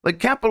bad.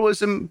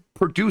 Capitalism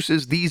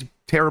produces these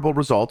terrible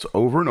results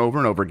over and over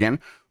and over again,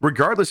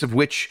 regardless of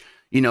which,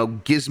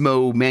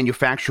 gizmo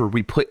manufacturer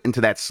we put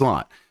into that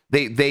slot.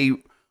 They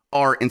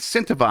are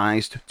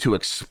incentivized to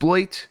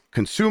exploit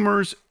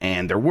consumers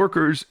and their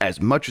workers as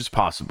much as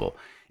possible.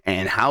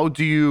 And how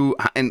do you...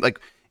 And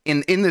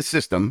in this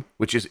system,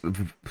 which is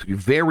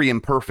very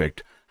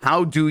imperfect,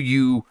 how do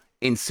you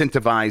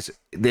incentivize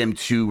them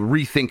to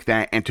rethink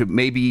that and to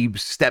maybe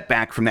step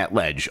back from that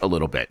ledge a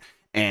little bit?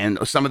 And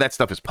some of that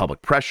stuff is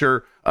public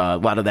pressure. A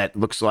lot of that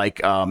looks like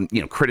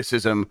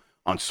criticism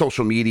on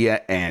social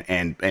media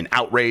and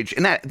outrage,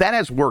 and that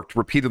has worked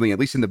repeatedly, at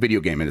least in the video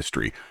game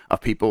industry,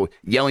 of people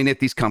yelling at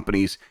these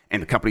companies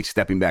and the companies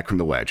stepping back from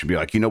the ledge and be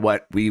like, you know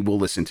what, we will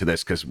listen to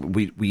this because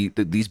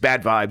these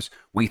bad vibes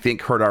we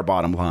think hurt our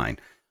bottom line.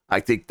 I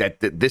think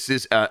that this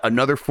is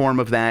another form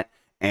of that.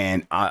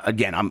 And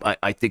again,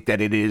 I think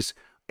that it is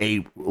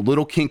a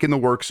little kink in the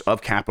works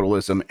of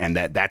capitalism, and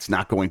that's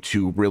not going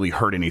to really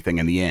hurt anything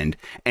in the end.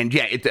 And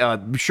yeah,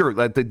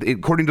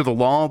 according to the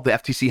law, the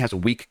FTC has a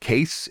weak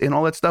case and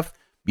all that stuff.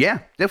 Yeah,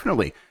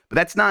 definitely. But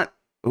that's not,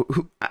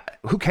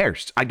 who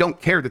cares? I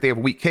don't care that they have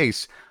a weak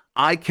case.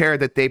 I care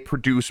that they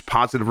produce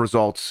positive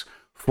results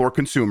for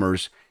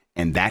consumers,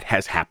 and that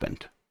has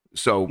happened.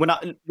 So we're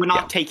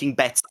not taking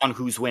bets on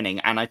who's winning.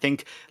 And I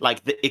think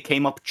it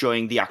came up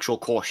during the actual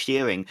court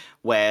hearing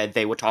where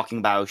they were talking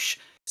about,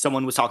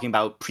 someone was talking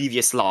about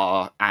previous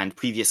law and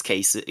previous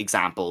case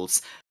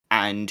examples,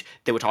 and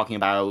they were talking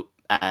about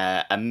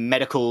a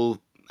medical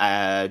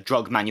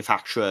drug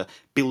manufacturer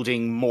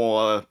building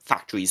more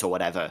factories or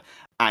whatever.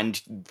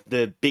 And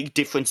the big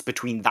difference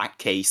between that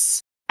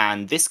case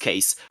and this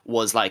case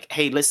was like,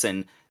 hey,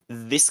 listen,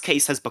 this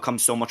case has become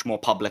so much more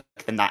public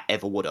than that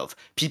ever would have.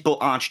 People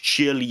aren't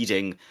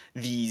cheerleading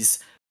these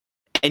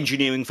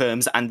engineering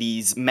firms and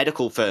these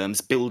medical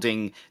firms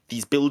building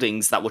these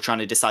buildings that were trying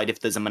to decide if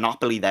there's a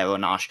monopoly there or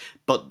not,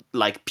 but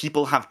like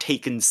people have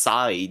taken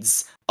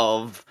sides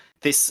of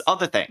this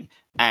other thing,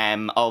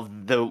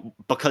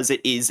 because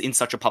it is in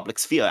such a public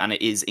sphere, and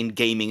it is in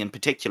gaming in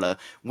particular,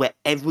 where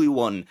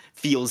everyone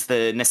feels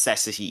the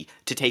necessity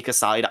to take a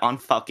side on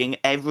fucking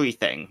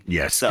everything.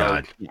 Yes, so,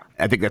 God. Yeah.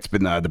 I think that's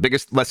been the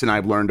biggest lesson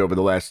I've learned over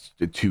the last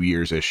 2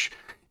 years ish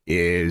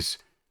is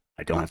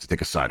I don't have to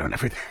take a side on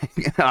everything.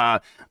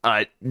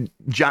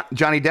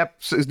 Johnny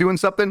Depp is doing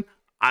something.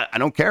 I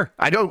don't care.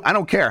 I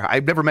don't care.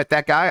 I've never met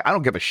that guy. I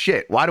don't give a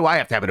shit. Why do I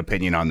have to have an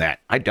opinion on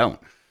that? I don't.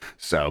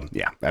 So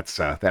yeah, that's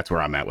where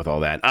I'm at with all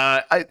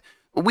that.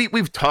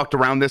 We've talked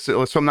around this,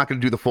 so I'm not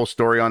going to do the full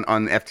story on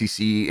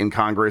FTC in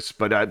Congress,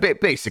 but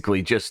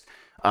basically just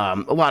a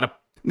lot of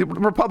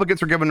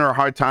Republicans are giving her a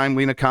hard time,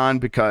 Lena Khan,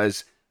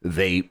 because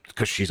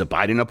she's a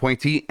Biden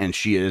appointee and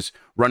she is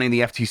running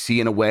the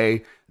FTC in a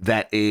way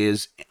that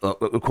is,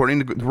 according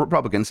to the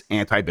Republicans,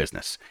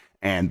 anti-business.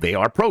 And they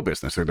are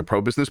pro-business. They're the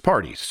pro-business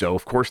party. So,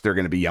 of course, they're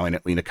going to be yelling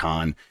at Lena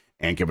Khan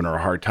and giving her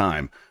a hard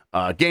time.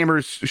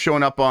 Gamers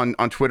showing up on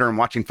Twitter and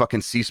watching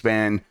fucking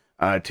C-SPAN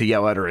to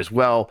yell at her as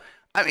well.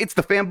 I mean, it's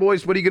the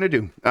fanboys. What are you going to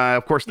do?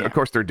 Of course,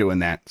 they're doing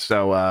that.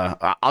 So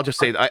I'll just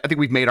say, I think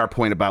we've made our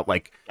point about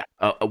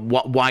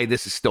why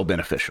this is still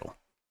beneficial.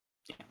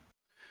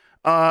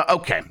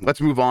 Okay,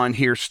 let's move on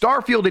here.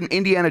 Starfield and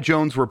Indiana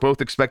Jones were both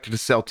expected to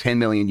sell 10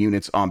 million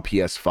units on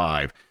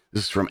PS5.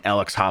 This is from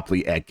Alex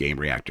Hopley at Game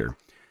Reactor.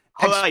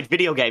 All right,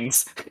 video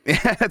games.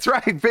 Yeah, that's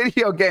right,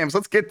 video games.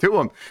 Let's get to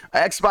them.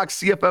 Xbox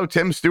CFO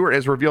Tim Stewart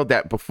has revealed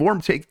that before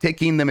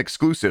taking them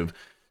exclusive,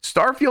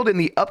 Starfield and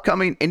the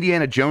upcoming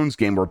Indiana Jones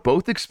game were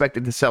both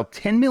expected to sell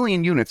 10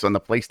 million units on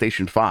the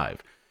PlayStation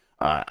 5.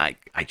 I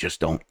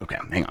just don't. Okay,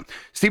 hang on.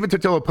 Stephen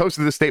Totilo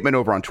posted this statement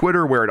over on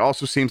Twitter, where it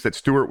also seems that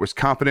Stewart was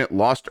confident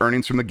lost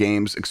earnings from the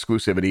game's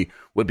exclusivity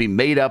would be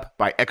made up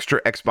by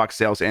extra Xbox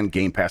sales and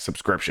Game Pass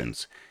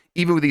subscriptions.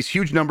 Even with these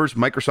huge numbers,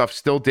 Microsoft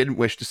still didn't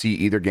wish to see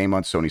either game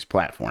on Sony's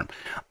platform.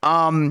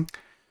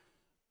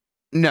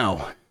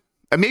 No.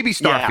 Maybe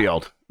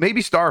Starfield. Yeah.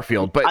 Maybe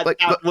Starfield, but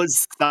that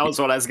was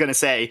what I was gonna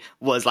say.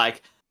 Was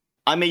like,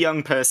 I'm a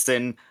young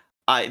person.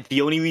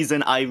 The only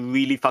reason I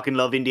really fucking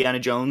love Indiana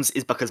Jones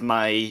is because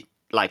my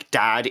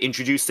dad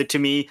introduced it to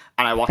me,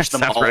 and I watched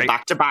them all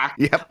back to back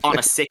on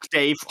a sick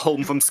day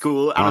home from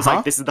school, and I was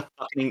like, "This is the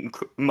fucking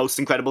most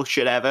incredible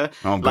shit ever."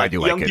 Oh, I'm glad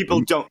you like it. Young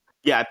people don't.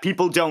 Yeah,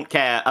 people don't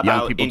care about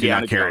young people Indiana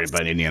do not care Jones.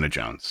 about Indiana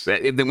Jones.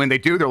 When they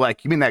do, they're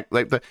like, "You mean that?"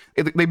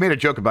 They made a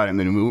joke about it in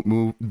the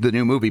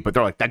new movie, but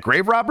they're like, "That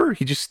grave robber?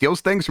 He just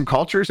steals things from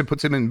cultures and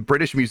puts them in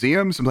British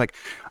museums." I'm like,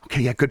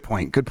 "Okay, yeah, good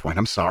point.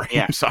 I'm sorry.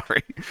 Yeah. I'm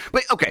sorry."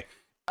 But okay.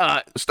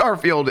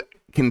 Starfield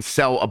can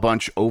sell a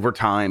bunch over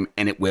time,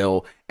 and it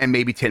will, and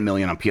maybe 10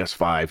 million on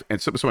PS5.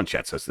 And someone in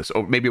chat says this,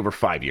 maybe over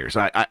 5 years.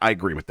 I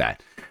agree with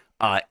that.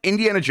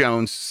 Indiana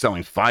Jones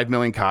selling 5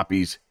 million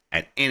copies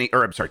at 10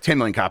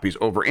 million copies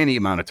over any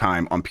amount of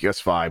time on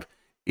PS5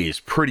 is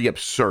pretty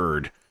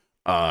absurd.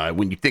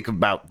 When you think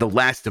about The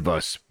Last of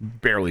Us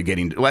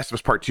Last of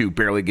Us Part 2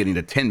 barely getting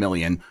to 10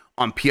 million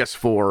on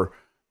PS4.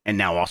 And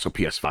now also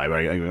PS5.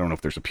 I don't know if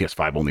there's a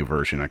PS5 only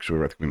version. Actually,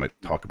 I think we might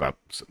talk about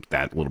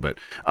that a little bit.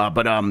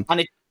 And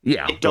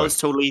it does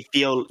totally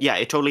feel. Yeah,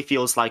 it totally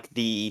feels like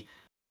we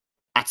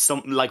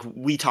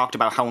talked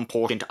about how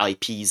important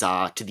IPs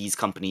are to these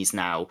companies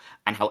now,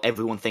 and how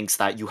everyone thinks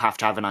that you have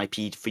to have an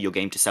IP for your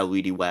game to sell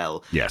really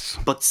well. Yes.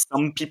 But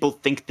some people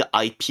think the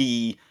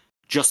IP,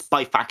 just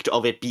by fact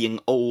of it being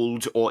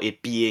old or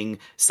it being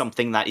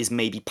something that is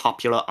maybe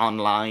popular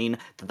online,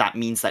 that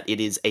means that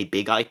it is a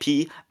big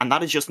IP, and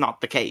that is just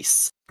not the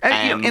case.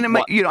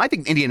 I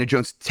think Indiana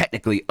Jones is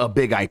technically a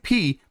big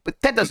IP, but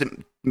that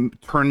doesn't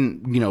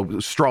turn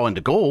straw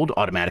into gold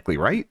automatically,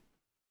 right?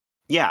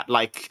 Yeah,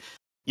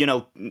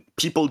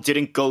 people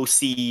didn't go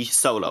see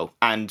Solo,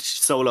 and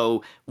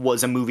Solo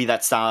was a movie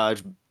that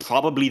starred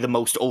probably the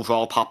most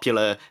overall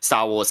popular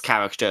Star Wars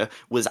character,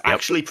 was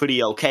actually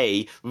pretty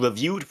okay,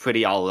 reviewed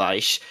pretty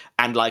alright,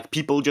 and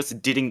people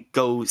just didn't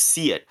go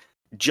see it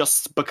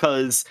just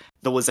because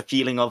there was a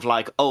feeling of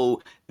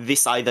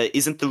this either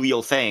isn't the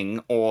real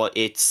thing or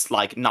it's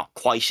not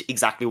quite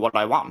exactly what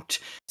I want.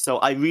 So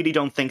I really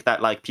don't think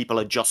that people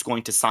are just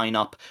going to sign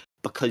up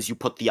because you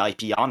put the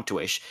IP onto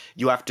it.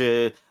 You have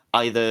to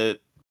either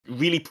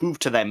really prove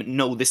to them,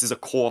 no, this is a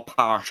core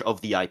part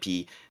of the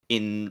IP.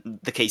 In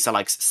the case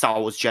of Star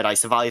Wars Jedi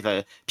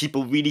Survivor,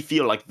 people really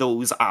feel like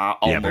those are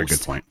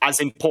almost as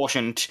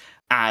important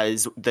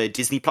as the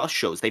Disney Plus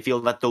shows. They feel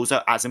that those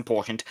are as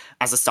important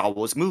as a Star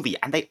Wars movie,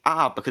 and they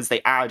are, because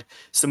they add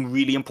some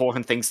really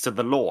important things to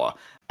the lore.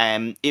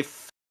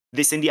 If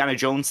this Indiana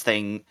Jones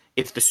thing,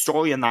 if the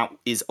story in that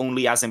is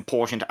only as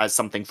important as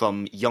something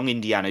from Young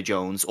Indiana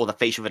Jones or The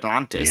Fate of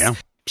Atlantis,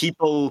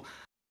 people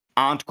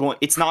aren't going.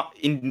 It's not,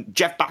 in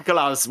Jeff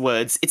Bacala's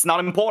words, it's not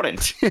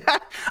important.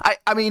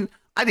 I mean,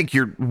 I think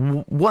you're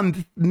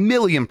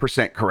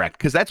 1,000,000% correct,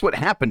 because that's what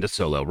happened to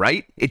Solo,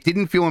 right? It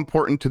didn't feel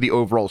important to the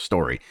overall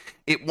story.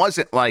 It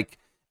wasn't like,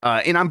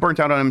 and I'm burnt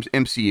out on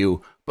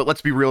MCU, but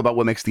let's be real about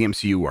what makes the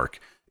MCU work.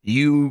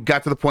 You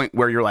got to the point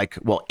where you're like,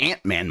 well,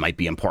 Ant-Man might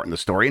be important in the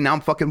story, and now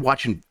I'm fucking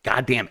watching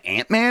goddamn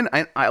Ant-Man.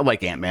 I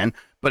like Ant-Man,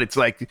 but it's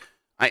like,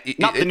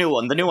 not the new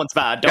one. The new one's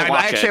bad. Don't watch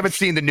it. I actually haven't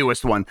seen the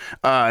newest one.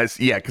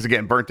 Yeah, because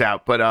again, burnt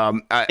out. But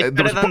it's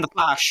better than The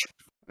Flash.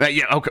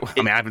 Yeah, okay.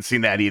 I mean, I haven't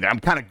seen that either.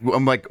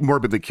 I'm like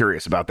morbidly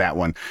curious about that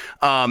one.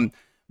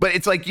 But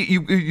it's like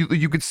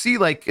you could see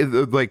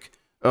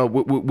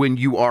when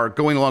you are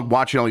going along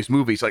watching all these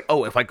movies, like,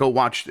 oh, if I go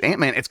watch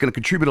Ant-Man, it's going to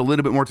contribute a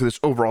little bit more to this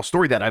overall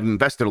story that I've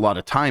invested a lot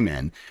of time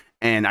in.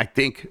 And I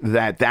think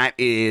that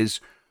is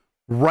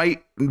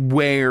right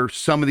where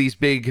some of these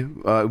big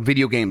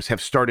video games have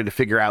started to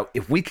figure out,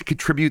 if we can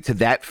contribute to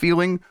that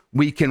feeling,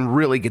 we can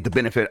really get the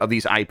benefit of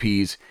these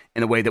IPs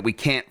in a way that we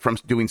can't from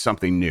doing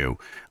something new.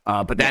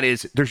 But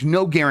there's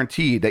no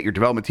guarantee that your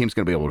development team is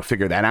going to be able to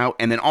figure that out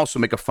and then also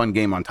make a fun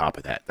game on top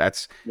of that.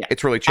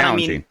 It's really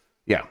challenging.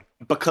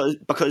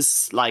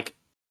 Because like,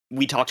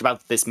 we talked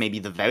about this maybe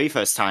the very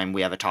first time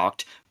we ever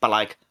talked, but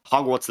like,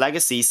 Hogwarts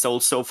Legacy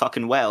sold so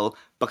fucking well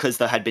because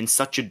there had been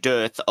such a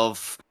dearth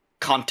of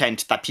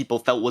content that people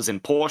felt was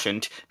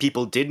important.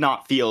 People did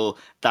not feel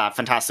that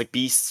Fantastic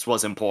Beasts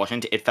was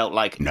important. It felt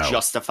like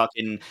just a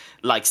fucking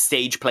like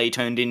stage play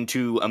turned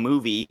into a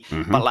movie.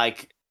 But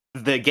like,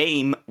 the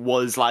game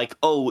was like,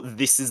 oh,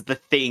 this is the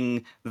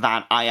thing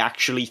that I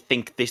actually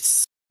think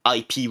this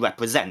IP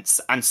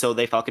represents, and so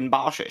they fucking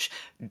bosh it.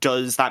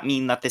 Does that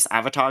mean that this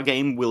Avatar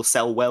game will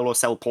sell well or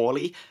sell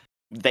poorly?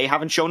 They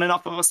haven't shown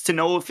enough of us to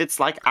know if it's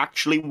like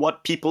actually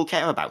what people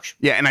care about.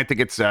 Yeah, and I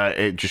think it's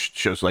it just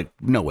shows like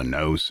no one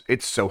knows.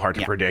 It's so hard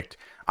to predict.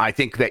 I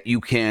think that you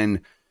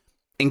can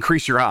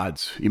increase your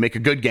odds. You make a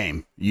good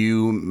game.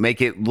 You make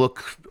it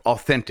look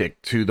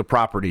authentic to the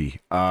property.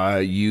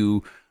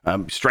 You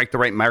strike the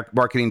right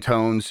marketing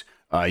tones.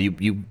 You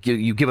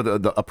give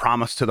a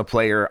promise to the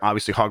player.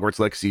 Obviously, Hogwarts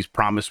Legacy's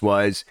promise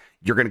was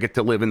you're going to get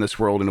to live in this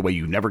world in a way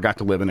you never got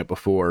to live in it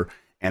before.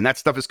 And that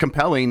stuff is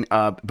compelling,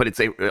 but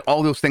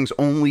all those things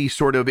only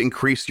sort of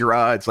increase your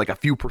odds like a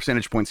few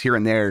percentage points here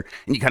and there,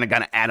 and you kind of got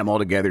to add them all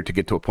together to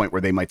get to a point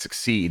where they might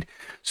succeed.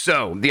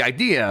 So the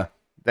idea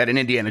that an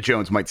Indiana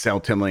Jones might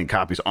sell 10 million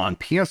copies on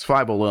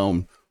PS5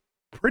 alone,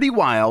 pretty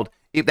wild.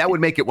 That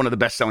would make it one of the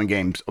best-selling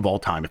games of all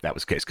time if that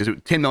was the case, because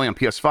 10 million on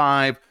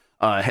PS5,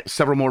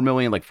 several more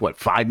million, like what,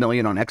 5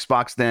 million on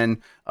Xbox then?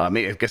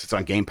 Maybe, I guess it's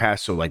on Game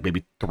Pass, so like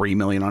maybe 3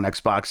 million on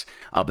Xbox,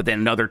 but then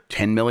another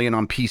 10 million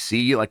on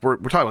PC. Like we're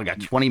talking like a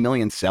 20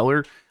 million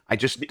seller. I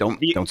just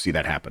don't see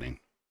that happening.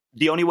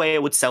 The only way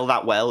it would sell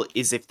that well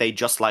is if they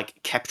just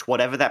like kept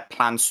whatever that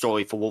planned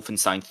story for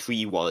Wolfenstein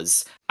 3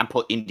 was and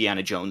put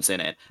Indiana Jones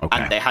in it. Okay.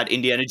 And they had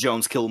Indiana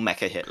Jones kill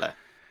Mecha Hitler.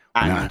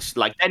 And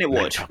then it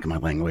would. Talking my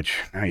language.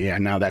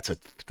 Now that's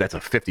a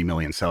 50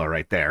 million seller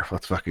right there.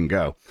 Let's fucking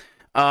go.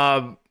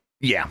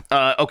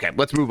 Okay,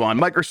 let's move on.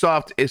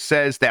 Microsoft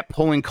says that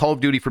pulling Call of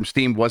Duty from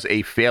Steam was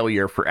a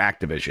failure for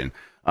Activision.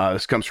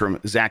 This comes from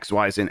Zach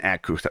Zweisen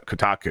at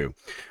Kotaku.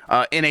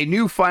 In a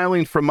new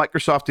filing from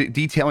Microsoft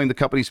detailing the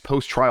company's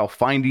post-trial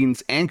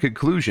findings and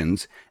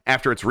conclusions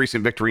after its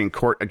recent victory in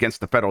court against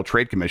the Federal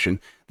Trade Commission,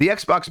 the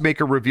Xbox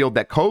maker revealed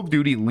that Call of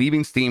Duty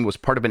leaving Steam was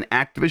part of an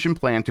Activision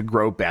plan to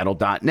grow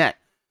Battle.net.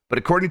 But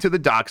according to the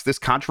docs, this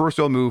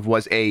controversial move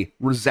was a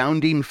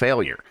resounding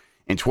failure.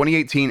 In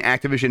 2018,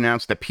 Activision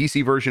announced the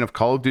PC version of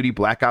Call of Duty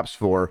Black Ops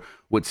 4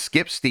 would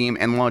skip Steam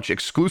and launch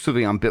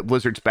exclusively on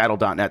Blizzard's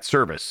Battle.net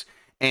service.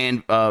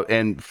 And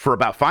for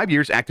about 5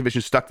 years,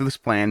 Activision stuck to this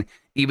plan,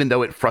 even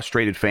though it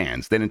frustrated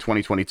fans. Then in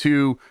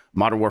 2022,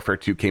 Modern Warfare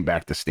 2 came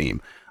back to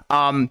Steam.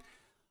 Lexi,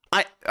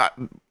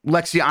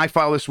 I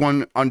file this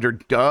one under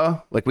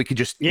like we could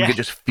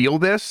just feel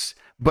this.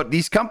 But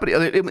these companies,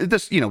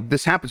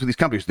 this happens with these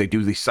companies. They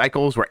do these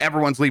cycles where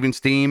everyone's leaving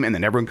Steam and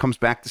then everyone comes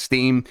back to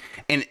Steam.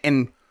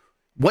 And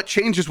what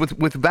changes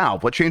with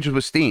Valve? What changes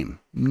with Steam?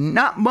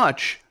 Not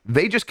much.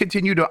 They just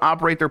continue to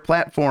operate their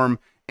platform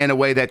in a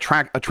way that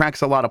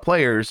attracts a lot of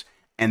players,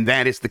 and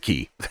that is the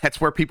key. That's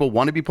where people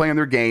want to be playing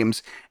their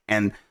games,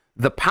 and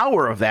the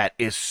power of that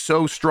is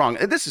so strong.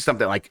 And this is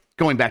something like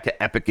going back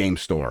to Epic Game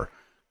Store,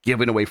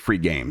 giving away free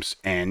games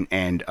and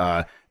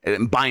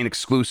buying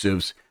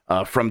exclusives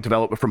from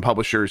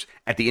publishers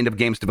at the end of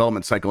games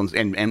development cycles,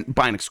 and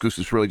buying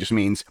exclusives really just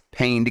means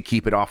paying to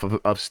keep it off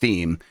of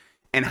Steam,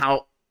 and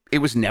how it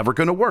was never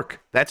going to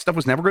work. That stuff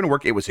was never going to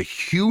work. It was a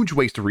huge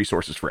waste of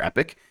resources for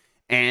Epic,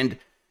 and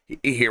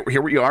here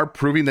we are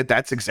proving that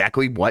that's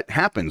exactly what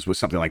happens with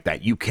something like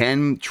that. You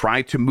can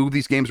try to move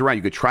these games around.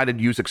 You could try to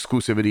use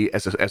exclusivity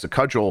as a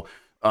cudgel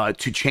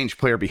to change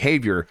player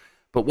behavior,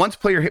 but once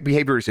player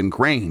behavior is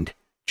ingrained,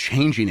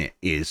 changing it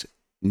is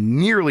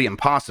nearly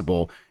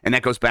impossible. And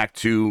that goes back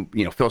to,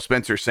 Phil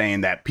Spencer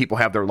saying that people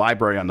have their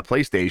library on the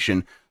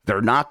PlayStation.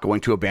 They're not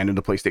going to abandon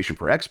the PlayStation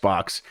for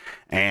Xbox.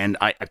 And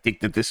I think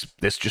that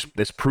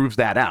this proves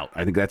that out.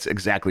 I think that's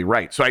exactly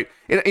right. So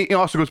it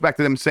also goes back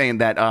to them saying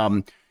that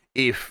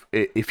if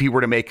he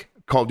were to make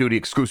Call of Duty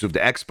exclusive to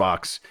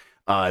Xbox,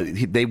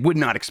 they would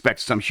not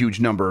expect some huge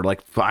number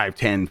like 5,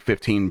 10,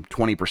 15,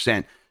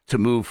 20%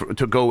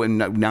 to go and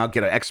now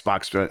get an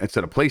Xbox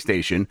instead of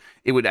PlayStation.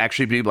 It would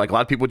actually be like a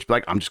lot of people would be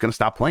like, I'm just going to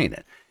stop playing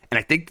it. And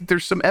I think that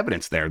there's some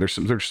evidence there. There's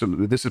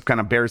some. This is kind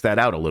of bears that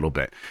out a little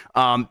bit.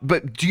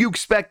 But do you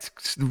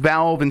expect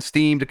Valve and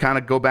Steam to kind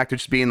of go back to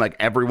just being like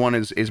everyone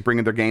is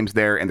bringing their games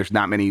there, and there's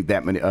not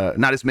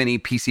as many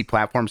PC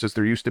platforms as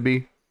there used to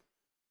be?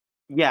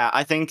 Yeah,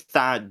 I think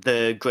that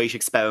the great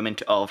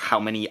experiment of how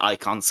many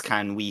icons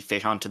can we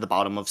fit onto the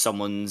bottom of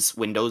someone's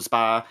Windows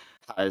bar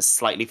has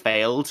slightly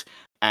failed.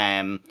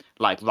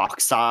 Like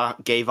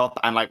Rockstar gave up,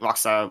 and like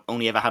Rockstar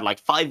only ever had like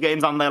 5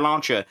 games on their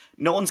launcher.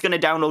 No one's gonna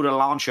download a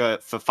launcher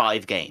for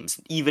 5 games,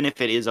 even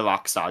if it is a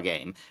Rockstar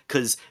game,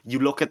 because you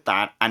look at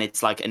that and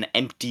it's like an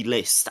empty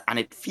list, and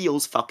it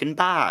feels fucking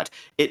bad.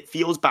 It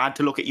feels bad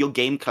to look at your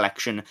game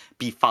collection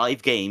be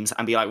 5 games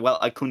and be like, well,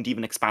 I couldn't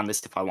even expand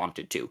this if I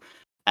wanted to.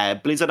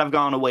 Blizzard have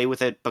gone away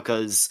with it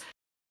because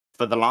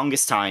for the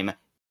longest time,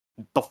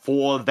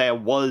 before there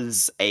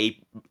was a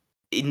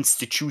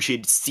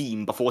instituted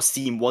Steam, before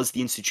Steam was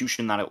the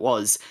institution that it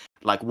was,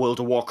 like World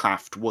of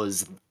Warcraft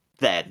was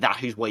there.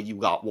 That is where you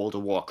got World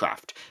of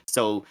Warcraft.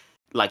 So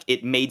like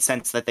it made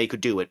sense that they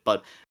could do it.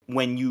 But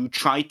when you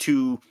try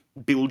to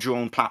build your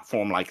own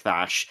platform like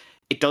that,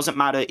 it doesn't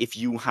matter if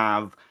you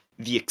have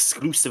the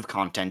exclusive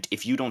content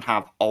if you don't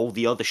have all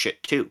the other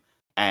shit too.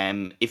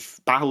 If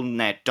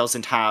Battle.net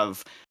doesn't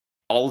have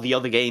all the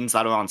other games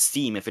that are on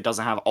Steam, if it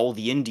doesn't have all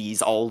the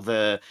indies, all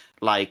the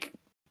like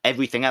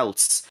everything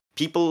else,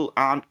 people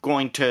aren't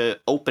going to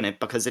open it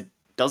because it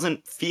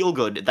doesn't feel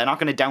good. They're not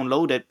going to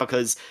download it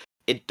because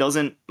it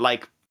doesn't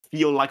like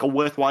feel like a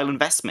worthwhile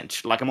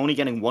investment. Like, I'm only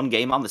getting 1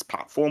 game on this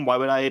platform. Why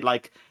would I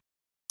like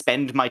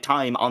spend my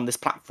time on this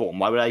platform?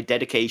 Why would I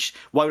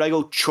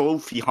go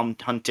trophy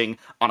hunting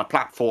on a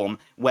platform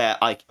where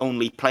I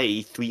only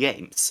play 3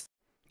 games?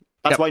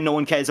 That's why no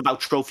one cares about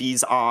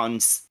trophies on,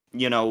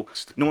 no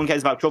one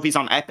cares about trophies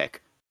on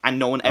Epic, and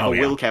no one ever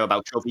will care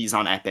about trophies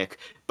on Epic,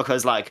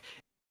 because like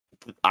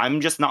I'm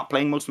just not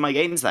playing most of my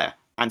games there.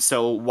 And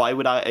so why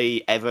would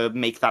I ever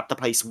make that the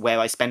place where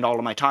I spend all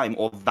of my time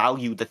or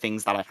value the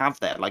things that I have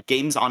there? Like,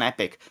 games on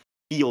Epic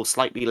feel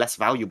slightly less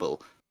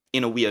valuable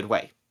in a weird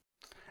way.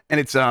 And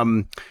it's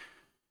I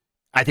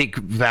think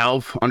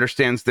Valve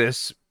understands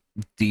this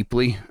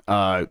deeply.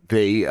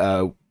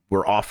 They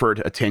were offered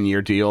a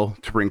 10-year deal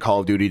to bring Call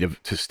of Duty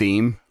to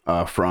Steam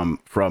from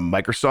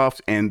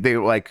Microsoft, and they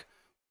were like,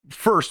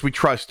 first, we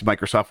trust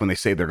Microsoft when they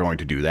say they're going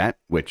to do that,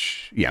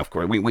 which, yeah, of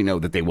course, we know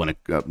that they want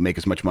to make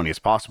as much money as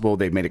possible.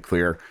 They've made it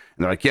clear, and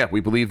they're like, yeah, we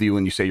believe you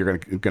when you say you're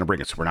going to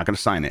bring it, so we're not going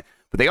to sign it.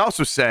 But they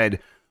also said,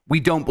 we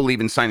don't believe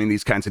in signing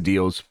these kinds of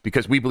deals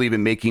because we believe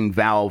in making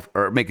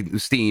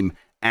Steam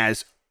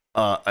as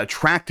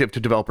attractive to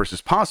developers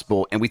as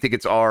possible, and we think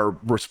it's our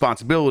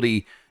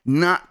responsibility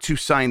not to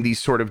sign these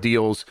sort of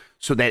deals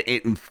so that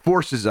it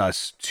forces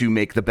us to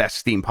make the best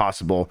Steam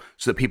possible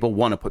so that people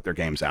want to put their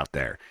games out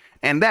there.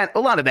 And that a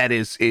lot of that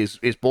is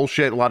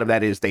bullshit. A lot of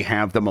that is they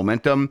have the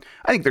momentum.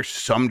 I think there's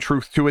some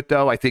truth to it,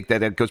 though. I think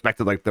that it goes back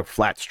to like the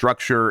flat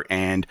structure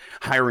and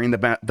hiring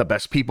the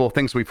best people,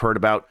 things we've heard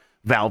about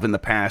Valve in the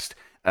past,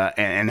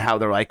 and how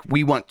they're like,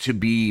 we want to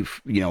be,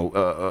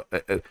 the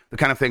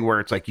kind of thing where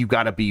it's like you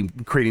got to be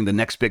creating the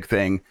next big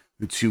thing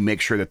to make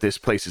sure that this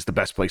place is the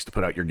best place to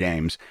put out your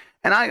games.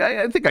 And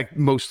I think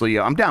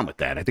I'm down with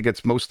that. I think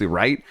it's mostly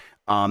right.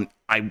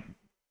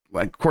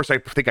 Of course, I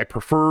think I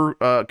prefer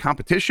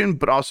competition,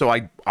 but also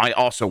I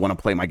also want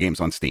to play my games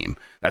on Steam.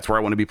 That's where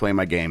I want to be playing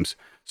my games,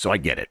 so I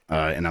get it.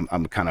 And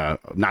I'm kind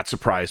of not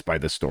surprised by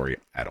this story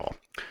at all.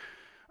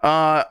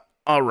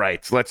 All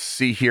right, let's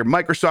see here.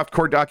 Microsoft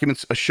court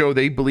documents show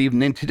they believe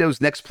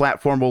Nintendo's next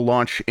platform will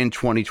launch in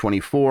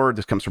 2024.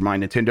 This comes from My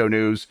Nintendo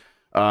News.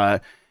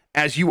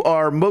 As you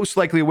are most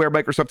likely aware,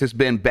 Microsoft has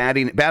been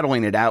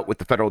battling it out with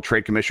the Federal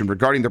Trade Commission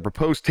regarding their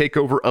proposed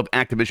takeover of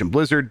Activision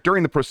Blizzard.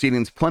 During the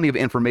proceedings, plenty of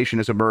information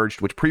has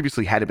emerged, which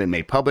previously hadn't been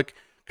made public,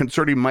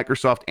 concerning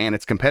Microsoft and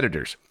its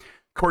competitors.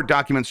 Court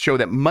documents show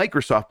that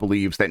Microsoft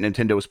believes that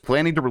Nintendo is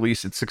planning to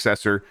release its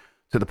successor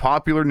to the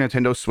popular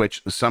Nintendo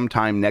Switch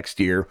sometime next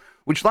year,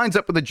 which lines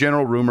up with the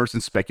general rumors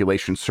and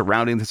speculation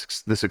surrounding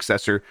the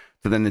successor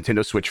to the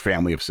Nintendo Switch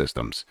family of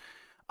systems.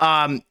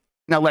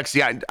 Now,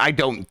 Lexi, I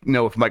don't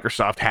know if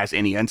Microsoft has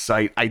any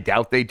insight. I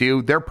doubt they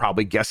do. They're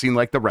probably guessing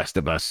like the rest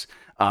of us.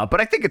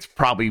 But I think it's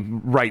probably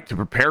right to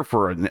prepare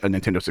for a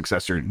Nintendo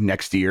successor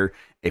next year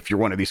if you're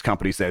one of these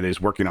companies that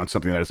is working on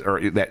something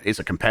that is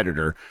a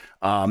competitor.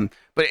 But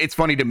it's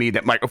funny to me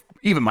that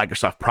even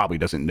Microsoft probably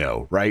doesn't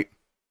know, right?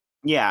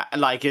 Yeah,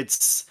 like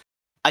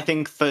I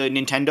think for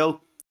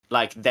Nintendo,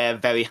 like they're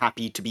very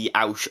happy to be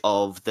out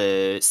of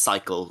the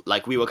cycle.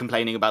 Like we were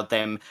complaining about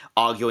them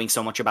arguing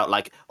so much about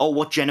like, oh,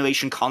 what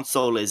generation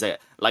console is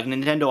it? Like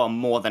Nintendo are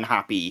more than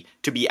happy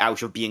to be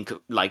out of being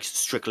like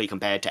strictly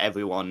compared to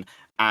everyone,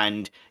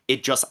 and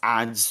it just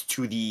adds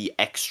to the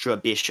extra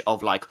bit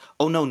of like,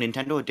 oh no,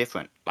 Nintendo are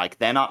different. Like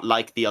they're not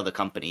like the other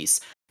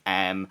companies.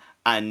 And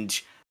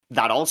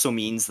that also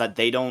means that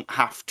they don't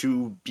have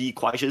to be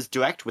quite as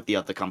direct with the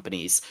other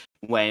companies.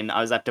 When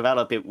I was at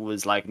Develop, it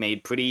was like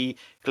made pretty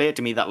clear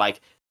to me that like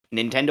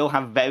Nintendo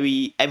have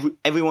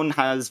everyone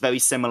has very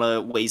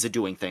similar ways of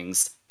doing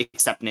things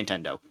except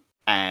Nintendo.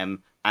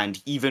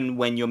 And even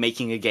when you're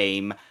making a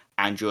game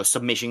and you're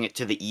submitting it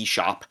to the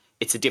eShop,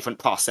 it's a different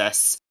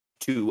process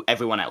to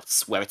everyone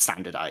else where it's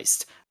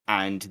standardized.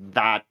 And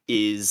that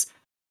is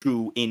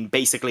true in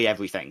basically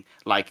everything.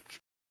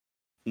 Like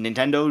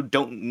Nintendo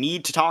don't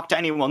need to talk to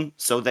anyone,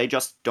 so they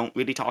just don't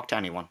really talk to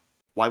anyone.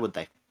 Why would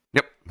they?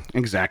 Yep,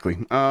 exactly.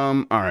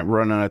 All right, we're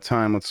running out of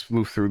time. Let's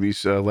move through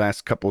these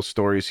last couple of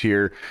stories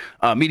here.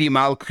 Media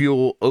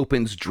Molecule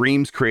opens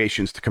Dreams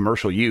creations to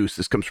commercial use.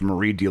 This comes from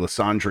Marie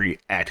DeLisandre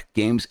at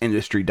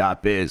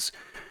gamesindustry.biz.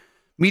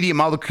 Media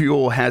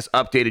Molecule has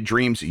updated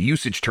Dreams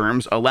usage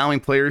terms, allowing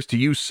players to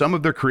use some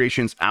of their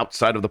creations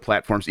outside of the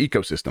platform's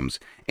ecosystems.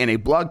 In a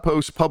blog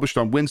post published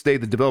on Wednesday,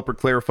 the developer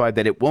clarified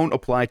that it won't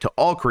apply to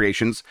all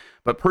creations,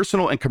 but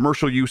personal and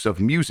commercial use of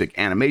music,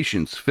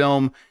 animations,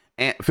 films,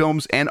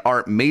 and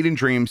art made in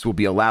Dreams will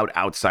be allowed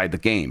outside the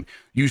game.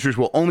 Users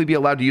will only be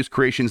allowed to use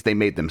creations they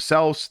made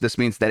themselves. This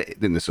means that,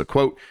 and this is a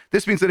quote,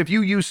 this means that if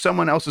you use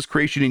someone else's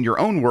creation in your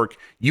own work,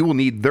 you will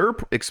need their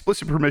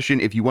explicit permission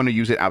if you want to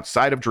use it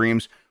outside of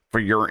Dreams for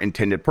your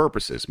intended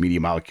purposes, Media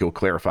Molecule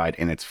clarified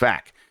in its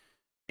FAQ.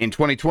 In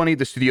 2020,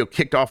 the studio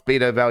kicked off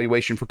beta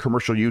evaluation for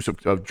commercial use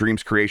of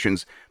Dreams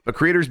creations, but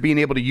creators being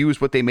able to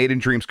use what they made in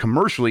Dreams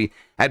commercially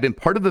had been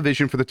part of the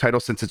vision for the title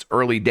since its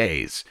early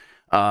days.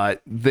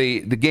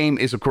 The game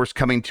is, of course,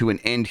 coming to an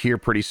end here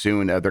pretty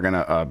soon. They're going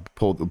to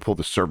pull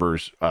the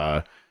servers.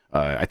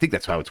 I think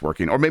that's how it's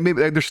working. Or maybe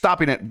they're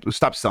stop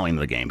selling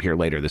the game here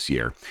later this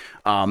year.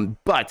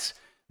 But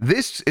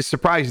this is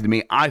surprising to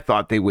me. I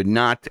thought they would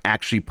not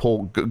actually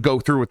go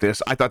through with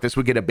this. I thought this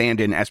would get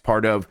abandoned as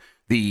part of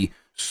the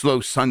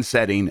slow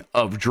sunsetting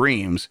of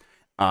Dreams.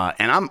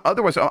 And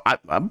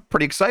I'm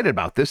pretty excited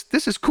about this.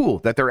 This is cool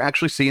that they're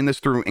actually seeing this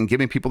through and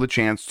giving people the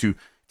chance to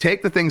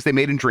take the things they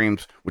made in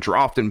Dreams, which are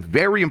often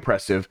very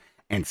impressive,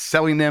 and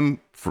selling them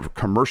for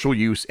commercial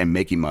use and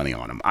making money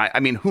on them. I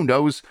mean, who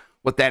knows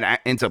what that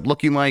ends up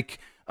looking like?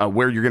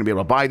 Where you're going to be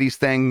able to buy these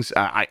things.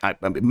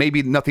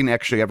 Maybe nothing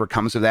actually ever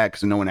comes of that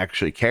because no one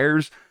actually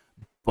cares.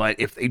 But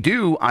if they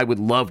do, I would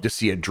love to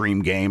see a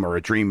Dream game or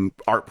a Dream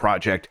art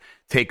project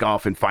take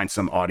off and find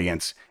some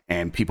audience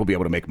and people be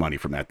able to make money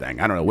from that thing.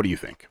 I don't know. What do you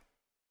think?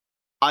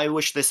 I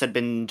wish this had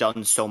been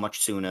done so much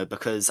sooner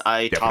because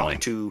I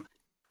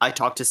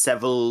talked to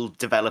several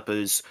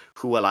developers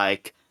who were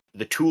like,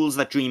 the tools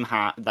that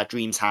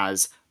Dreams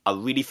has are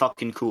really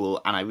fucking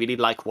cool, and I really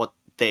like what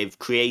they've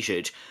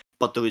created.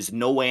 But there is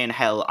no way in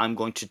hell I'm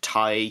going to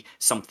tie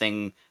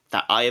something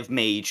that I have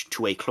made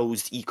to a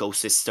closed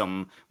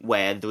ecosystem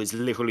where there is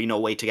literally no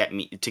way to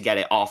get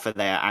it off of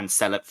there and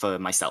sell it for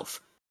myself.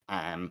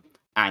 And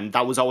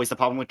that was always the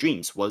problem with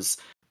Dreams.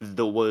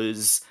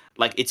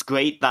 It's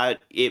great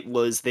that it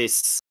was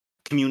this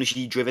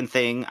community-driven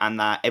thing and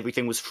that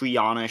everything was free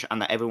on it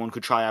and that everyone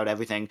could try out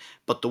everything,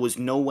 but there was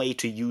no way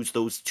to use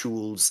those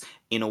tools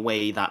in a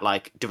way that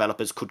like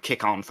developers could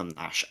kick on from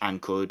that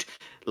and could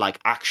like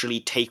actually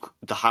take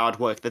the hard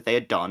work that they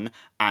had done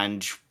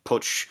and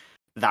push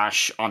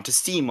that onto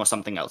Steam or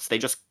something else. They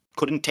just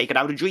couldn't take it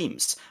out of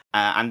Dreams.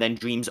 And then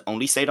Dreams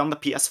only stayed on the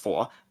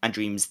PS4 and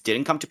Dreams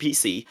didn't come to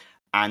PC.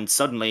 And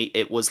suddenly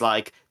it was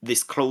like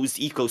this closed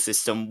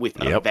ecosystem with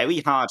a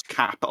very hard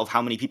cap of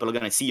how many people are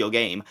going to see your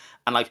game.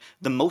 And like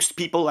the most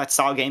people that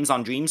saw games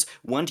on Dreams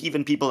weren't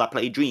even people that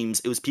played Dreams.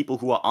 It was people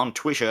who were on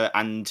Twitter,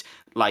 and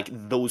like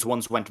those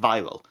ones went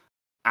viral.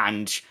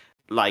 And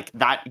like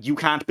that, you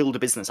can't build a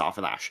business off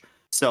of that.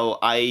 So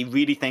I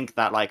really think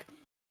that like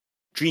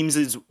Dreams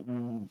is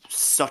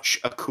such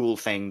a cool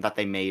thing that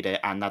they made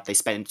it and that they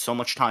spent so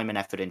much time and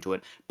effort into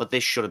it. But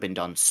this should have been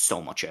done so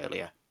much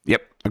earlier.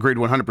 Yep, agreed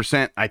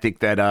 100%. I think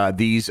that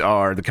these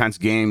are the kinds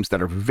of games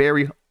that are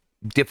very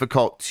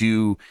difficult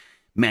to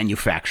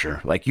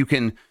manufacture. Like you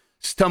can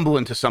stumble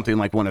into something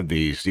like one of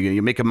these.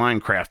 You make a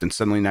Minecraft and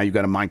suddenly now you've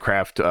got a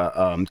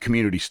Minecraft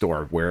community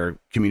store where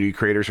community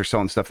creators are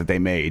selling stuff that they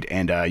made.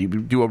 And you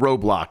do a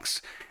Roblox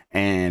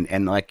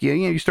and like,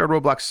 you start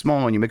Roblox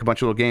small and you make a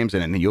bunch of little games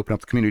in it, and then you open up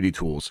the community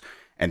tools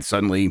and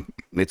suddenly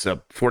it's a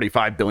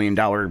 $45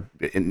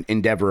 billion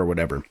endeavor or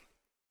whatever.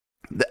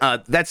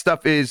 That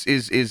stuff is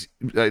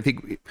I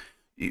think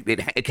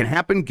it can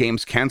happen.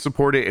 Games can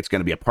support it. It's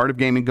going to be a part of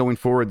gaming going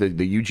forward.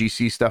 The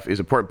UGC stuff is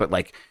important, but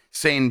like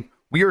saying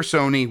we are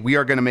Sony, we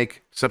are going to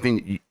make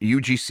something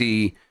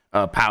UGC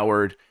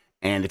powered,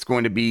 and it's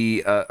going to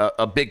be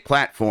a big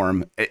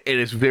platform. It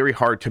is very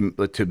hard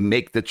to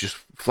make that, just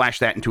flash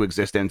that into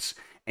existence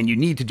and you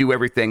need to do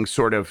everything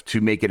sort of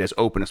to make it as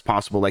open as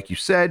possible, like you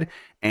said.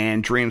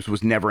 And Dreams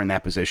was never in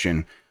that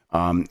position.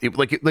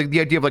 Like the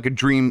idea of like a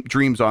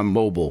dreams on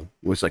mobile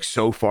was like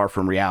so far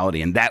from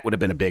reality, and that would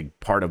have been a big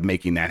part of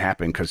making that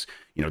happen, because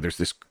there's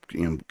this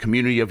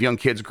community of young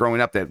kids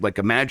growing up that like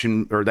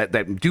imagine, or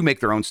that do make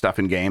their own stuff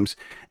in games,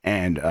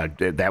 and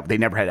that they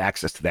never had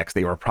access to that because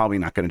they were probably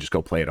not going to just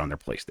go play it on their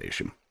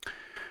PlayStation.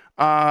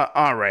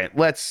 All right,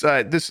 let's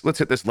hit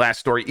this last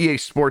story. EA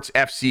Sports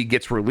FC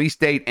gets release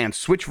date and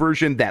Switch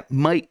version that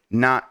might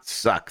not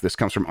suck. This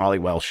comes from Ollie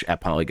Welsh at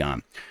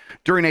Polygon.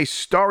 During a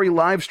starry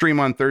live stream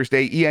on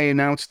Thursday, EA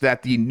announced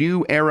that the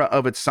new era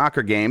of its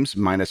soccer games,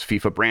 minus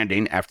FIFA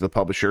branding after the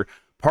publisher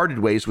parted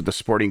ways with the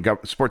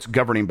sports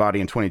governing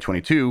body in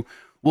 2022,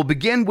 will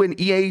begin when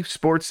EA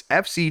Sports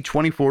FC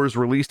 24 is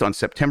released on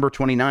September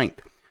 29th.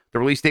 The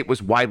release date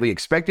was widely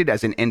expected,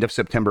 as an end of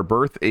September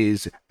birth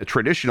is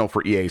traditional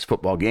for EA's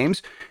football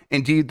games.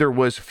 Indeed, there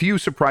was few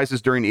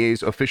surprises during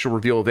EA's official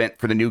reveal event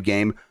for the new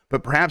game,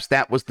 but perhaps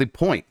that was the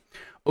point.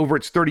 Over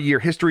its 30-year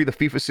history, the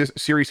FIFA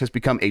series has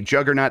become a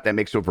juggernaut that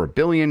makes over $1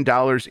 billion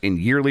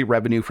in yearly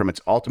revenue from its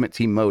Ultimate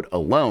Team mode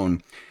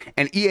alone,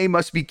 and EA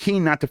must be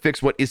keen not to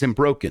fix what isn't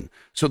broken.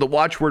 So the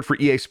watchword for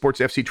EA Sports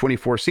FC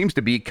 24 seems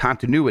to be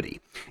continuity.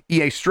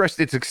 EA stressed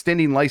it's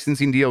extending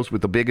licensing deals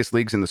with the biggest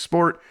leagues in the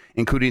sport,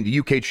 including the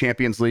UK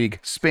Champions League,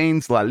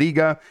 Spain's La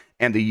Liga,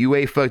 and the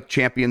UEFA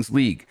Champions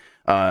League.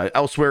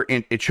 Elsewhere,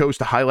 it chose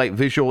to highlight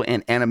visual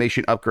and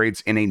animation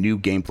upgrades in a new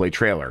gameplay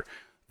trailer.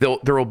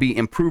 There will be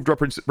improved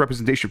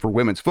representation for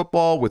women's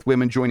football, with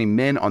women joining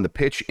men on the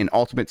pitch in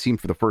Ultimate Team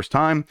for the first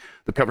time.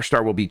 The cover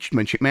star will be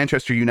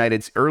Manchester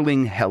United's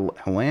Erling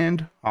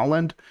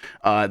Haaland.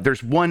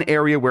 There's one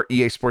area where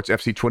EA Sports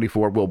FC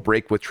 24 will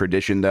break with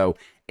tradition, though,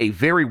 a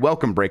very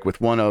welcome break with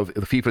one of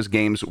the FIFA's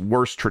game's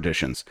worst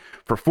traditions.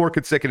 For 4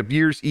 consecutive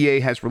years,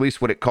 EA has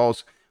released what it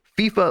calls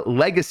FIFA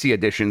Legacy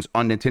Editions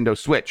on Nintendo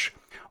Switch,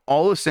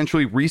 all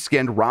essentially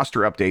reskinned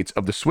roster updates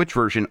of the Switch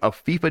version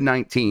of FIFA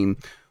 19,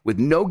 with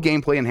no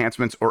gameplay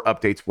enhancements or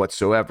updates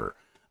whatsoever.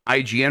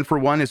 IGN, for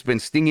one, has been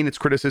stinging its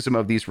criticism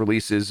of these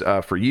releases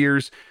for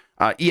years.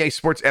 EA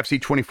Sports FC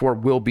 24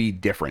 will be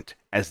different.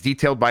 As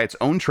detailed by its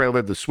own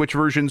trailer, the Switch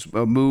versions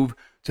move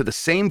to the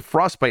same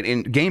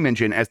Frostbite game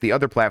engine as the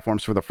other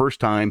platforms for the first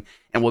time,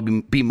 and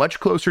will be much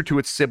closer to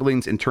its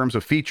siblings in terms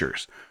of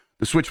features.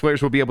 The Switch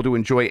players will be able to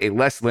enjoy a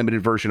less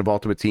limited version of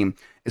Ultimate Team,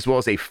 as well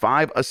as a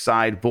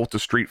 5-a-side Volta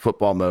Street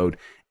football mode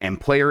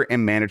and player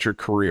and manager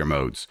career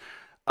modes.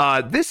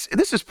 This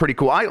is pretty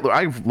cool.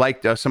 I've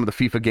liked some of the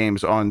FIFA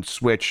games on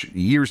Switch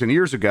years and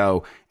years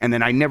ago, and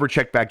then I never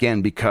checked back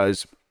in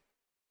because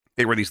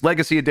they were these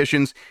legacy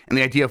editions, and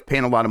the idea of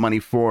paying a lot of money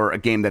for a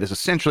game that is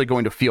essentially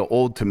going to feel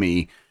old to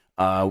me,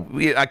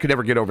 I could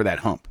never get over that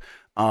hump.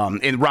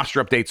 And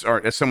roster updates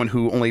are, as someone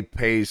who only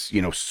pays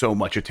so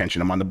much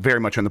attention, I'm very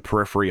much on the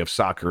periphery of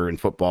soccer and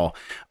football.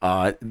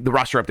 The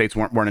roster updates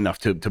weren't enough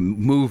to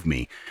move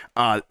me.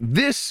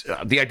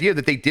 The idea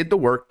that they did the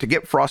work to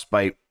get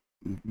Frostbite,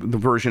 the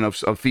version of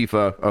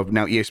FIFA, of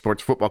now EA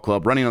Sports Football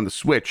Club, running on the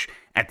Switch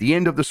at the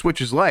end of the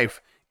Switch's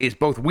life, is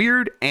both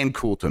weird and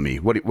cool to me.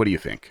 What do you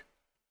think?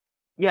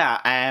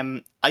 Yeah,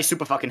 I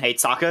super fucking hate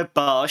soccer,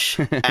 but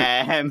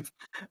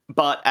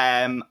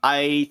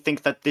I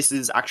think that this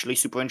is actually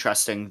super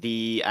interesting.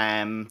 The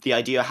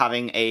idea of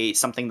having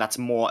something that's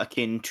more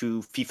akin to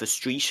FIFA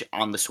Street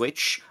on the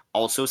Switch,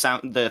 also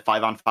the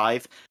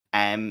 5-on-5,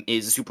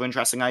 is a super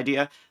interesting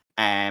idea.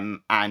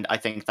 And I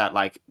think that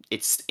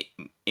it's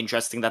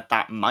interesting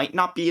that might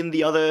not be in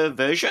the other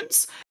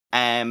versions.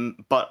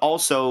 But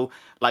also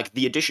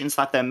the additions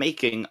that they're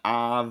making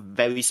are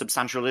very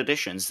substantial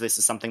additions. This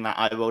is something that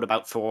I wrote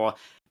about for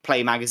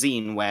Play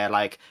Magazine, where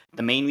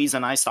the main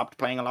reason I stopped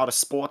playing a lot of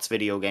sports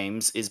video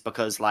games is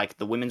because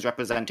the women's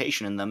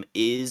representation in them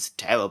is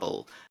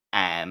terrible.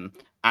 And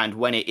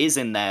when it is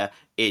in there,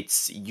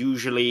 it's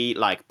usually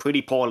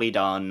pretty poorly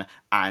done,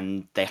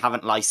 and they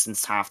haven't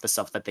licensed half the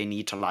stuff that they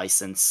need to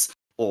license,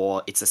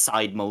 or it's a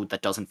side mode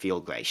that doesn't feel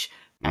great.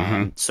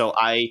 So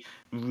I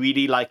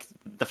really like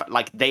the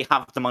fact they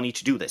have the money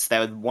to do this.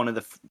 They're one of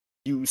the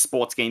few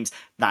sports games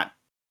that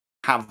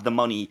have the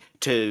money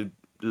to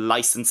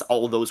license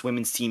all those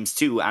women's teams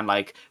too. And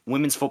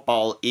women's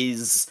football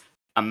is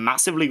a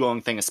massively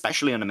growing thing,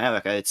 especially in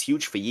America. It's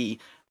huge for ye.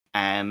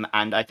 And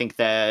I think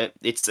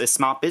it's a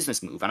smart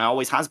business move, and it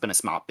always has been a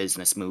smart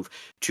business move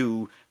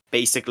to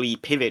basically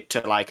pivot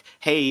to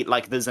hey,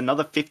 there's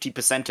another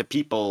 50% of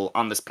people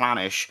on this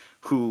planet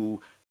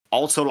who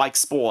also like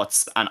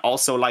sports and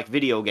also like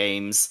video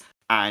games,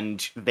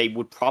 and they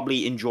would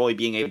probably enjoy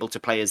being able to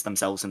play as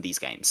themselves in these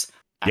games.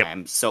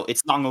 Yep. So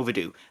it's long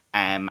overdue.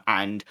 And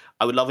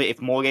I would love it if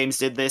more games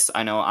did this.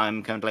 I know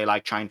I'm currently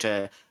trying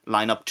to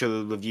line up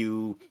to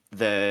review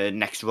the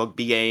next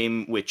rugby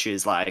game, which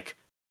is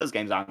those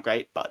games aren't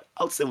great, but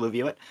I'll still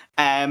review it.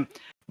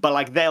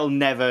 But they'll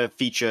never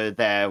feature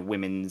their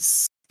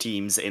women's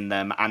teams in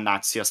them, and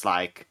that's just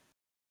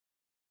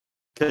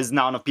because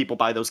not enough people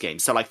buy those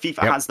games. So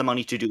FIFA has the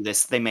money to do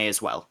this, they may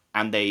as well,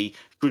 and they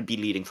should be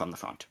leading from the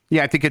front.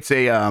 Yeah, I think it's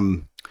it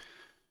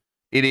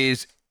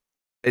is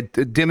a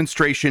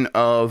demonstration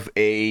of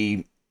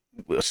a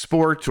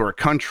sport or a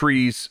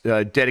country's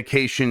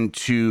dedication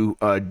to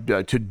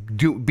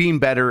being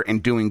better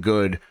and doing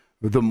good,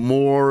 the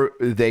more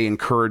they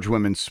encourage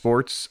women's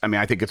sports. I mean,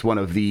 I think it's one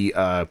of the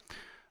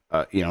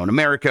in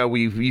America,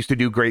 we used to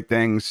do great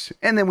things,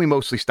 and then we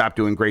mostly stopped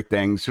doing great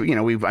things. So,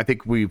 I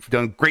think we've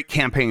done great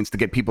campaigns to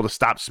get people to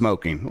stop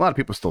smoking. A lot of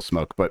people still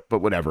smoke, but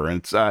whatever. And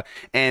it's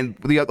and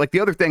the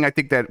other thing I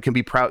think that can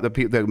be proud,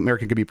 the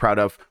American can be proud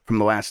of from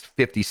the last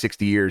 50,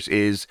 60 years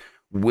is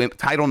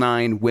Title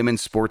IX,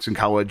 women's sports in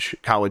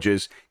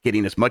colleges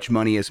getting as much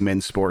money as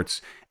men's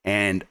sports,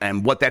 and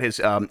what that has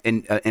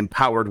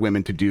empowered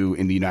women to do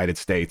in the United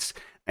States,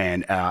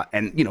 and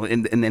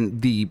then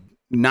the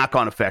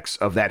knock-on effects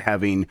of that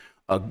having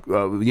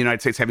the United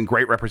States having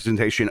great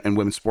representation in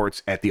women's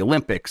sports at the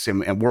Olympics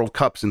and World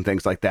Cups and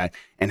things like that,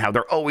 and how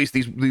they're always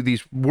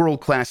these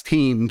world-class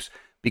teams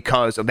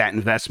because of that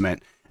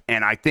investment.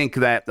 And I think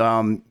that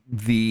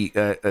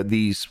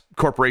these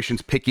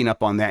corporations picking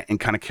up on that and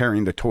kind of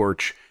carrying the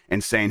torch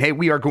and saying, hey,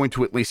 we are going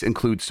to at least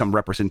include some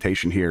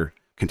representation here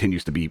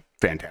continues to be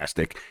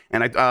fantastic.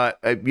 And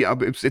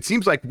it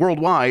seems like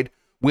worldwide,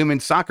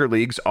 women's soccer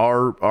leagues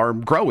are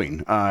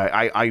growing.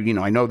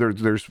 I know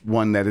there's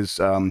one that is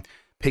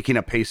picking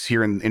up pace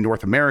here in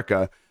North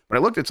America, but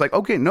I looked, it's like,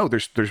 okay, no,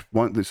 there's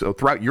one. So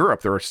throughout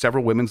Europe, there are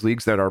several women's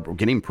leagues that are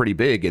getting pretty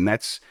big, and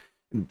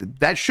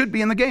that should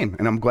be in the game.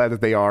 And I'm glad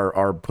that they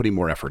are putting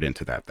more effort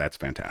into that. That's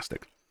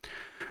fantastic.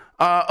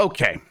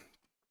 Okay.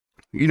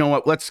 You know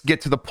what? Let's get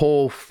to the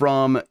poll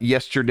from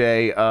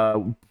yesterday.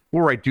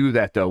 Before I do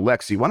that, though,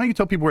 Lexi, why don't you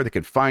tell people where they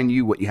could find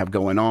you, what you have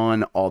going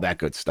on, all that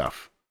good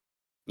stuff?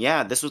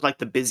 Yeah, this was like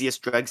the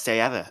busiest Dregs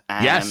day ever.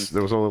 Yes,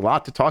 there was a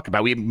lot to talk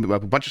about. We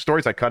have a bunch of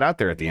stories I cut out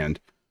there at the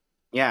end.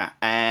 Yeah.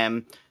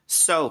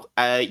 So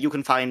you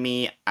can find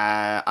me.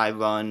 I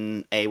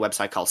run a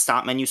website called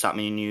Startmenu,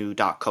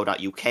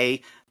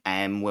 startmenu.co.uk.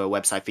 We're a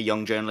website for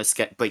young journalists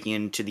breaking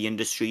into the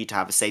industry, to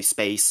have a safe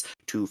space,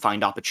 to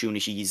find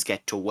opportunities,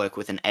 get to work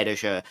with an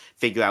editor,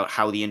 figure out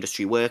how the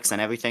industry works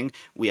and everything.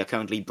 We are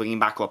currently bringing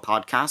back our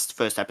podcast.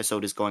 First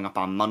episode is going up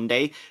on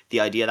Monday. The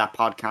idea of that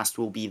podcast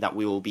will be that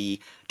we will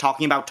be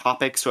talking about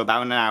topics for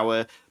about an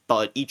hour,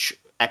 but each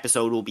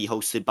episode will be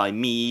hosted by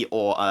me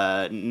or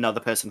another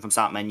person from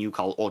Startmenu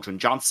called Audrey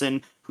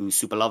Johnson, who's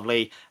super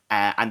lovely.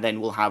 And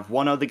then we'll have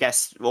one other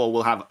guest, or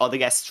we'll have other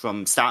guests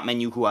from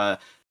Startmenu who are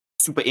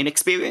super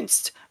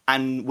inexperienced,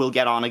 and we'll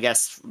get on a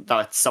guest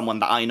that's someone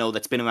that I know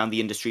that's been around the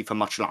industry for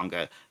much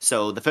longer.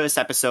 So the first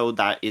episode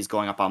that is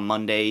going up on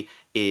Monday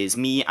is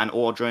me and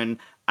Audrey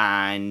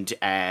and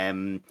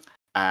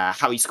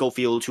Harry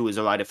Schofield, who is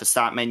a writer for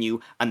Startmenu,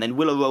 and then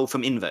Willow Rowe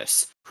from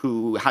Inverse,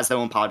 who has their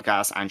own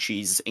podcast, and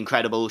she's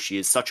incredible. She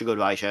is such a good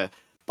writer.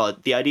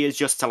 But the idea is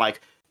just to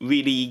like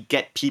really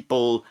get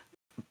people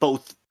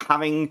both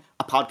having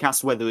a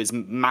podcast where there is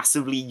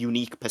massively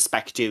unique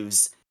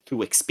perspectives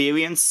through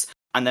experience,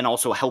 and then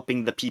also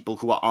helping the people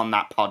who are on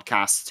that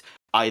podcast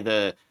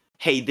either,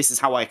 hey, this is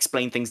how I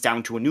explain things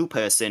down to a new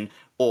person,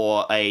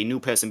 or a new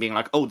person being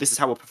like, oh, this is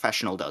how a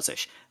professional does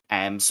it.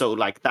 So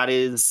like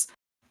that's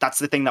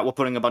the thing that we're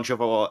putting a bunch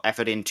of our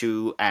effort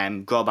into.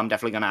 Grubb, I'm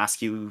definitely going to ask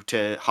you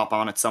to hop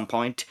on at some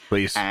point.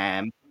 Please.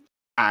 And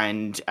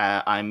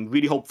I'm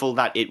really hopeful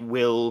that it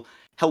will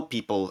help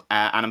people.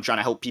 And I'm trying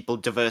to help people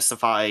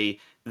diversify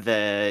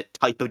the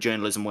type of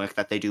journalism work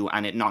that they do,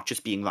 and it not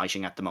just being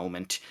writing at the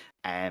moment.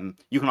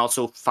 You can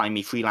also find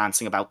me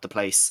freelancing about the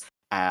place.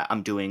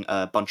 I'm doing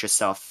a bunch of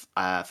stuff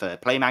for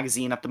Play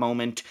Magazine at the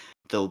moment.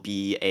 There'll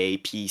be a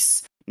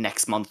piece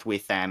next month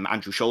with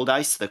Andrew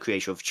Shouldice, the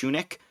creator of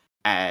Tunic,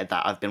 that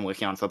I've been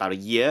working on for about a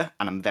year,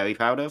 and I'm very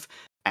proud of,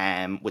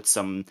 with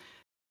some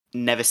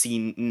never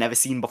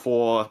seen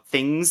before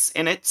things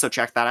in it. So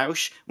check that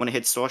out when it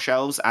hits store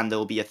shelves. And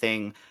there'll be a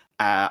thing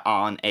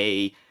on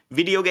a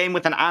video game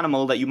with an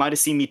animal that you might have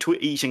seen me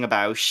tweeting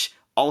about,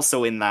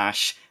 also in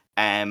that,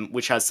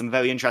 which has some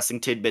very interesting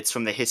tidbits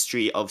from the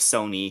history of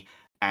Sony.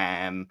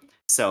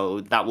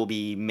 So that will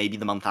be maybe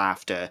the month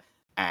after.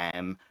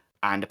 And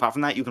apart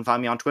from that, you can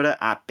find me on Twitter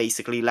at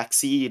basically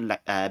Lexi,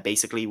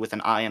 basically with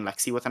an I and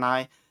Lexi with an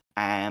I.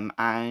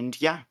 And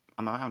yeah,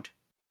 I'm around.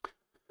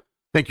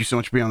 Thank you so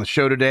much for being on the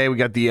show today. We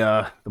got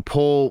the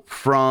poll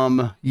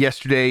from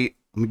yesterday.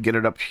 Let me get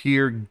it up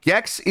here.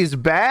 Gex is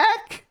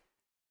back.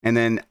 And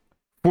then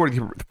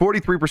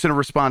 43% of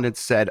respondents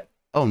said,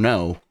 oh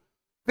no.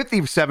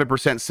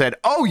 57% said,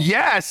 oh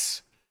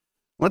yes.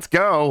 Let's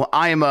go.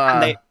 I'm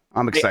excited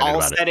about it. They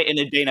all said it in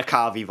a Dana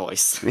Carvey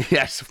voice.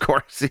 Yes, of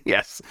course.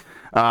 Yes.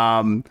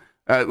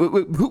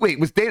 Wait,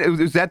 was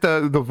that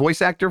the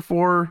voice actor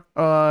for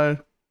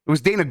it was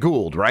Dana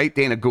Gould, right?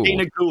 Dana Gould.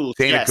 Dana Gould.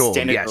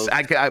 Yes.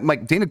 I'm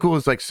like, Dana Gould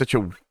is like such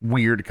a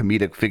weird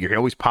comedic figure. He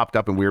always popped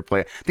up in weird play.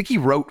 I think he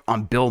wrote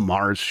on Bill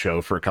Maher's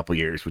show for a couple of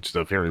years, which is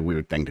a very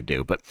weird thing to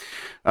do. But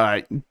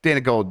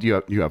Dana Gould,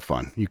 you have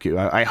fun.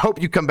 I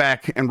hope you come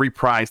back and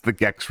reprise the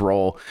Gex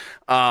role.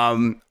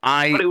 But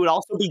it would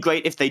also be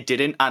great if they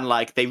didn't, and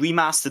like they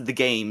remastered the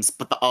games,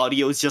 but the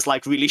audio is just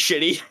like really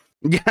shitty.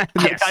 Yeah, I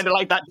yes. kind of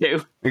like that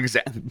too.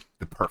 Exactly.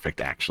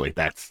 Perfect, actually.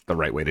 That's the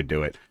right way to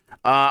do it.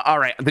 All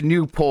right. The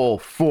new poll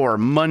for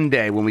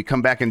Monday when we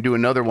come back and do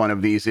another one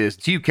of these is,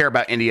 do you care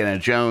about Indiana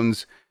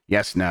Jones?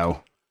 Yes,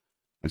 no.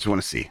 I just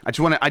want to see. I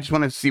just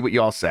want to see what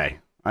you all say.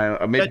 Don't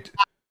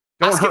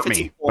hurt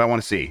me, but I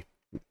want to see.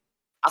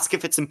 Ask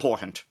if it's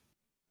important.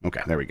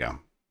 Okay, there we go.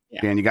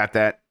 Yeah. Dan, you got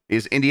that?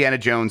 Is Indiana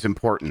Jones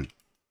important?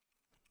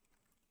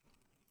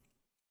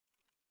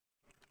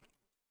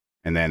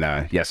 And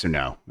then yes or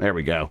no. There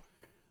we go.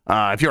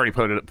 If you already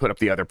put up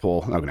the other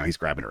poll. Oh, no, he's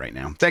grabbing it right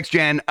now. Thanks,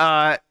 Jan.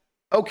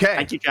 Okay.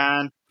 Thank you,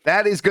 Jan.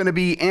 That is going to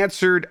be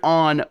answered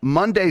on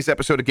Monday's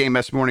episode of Game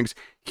Mess Mornings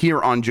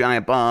here on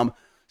Giant Bomb.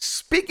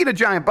 Speaking of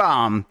Giant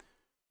Bomb,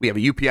 we have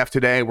a UPF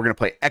today. We're going to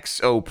play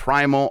XO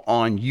Primal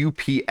on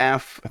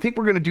UPF. I think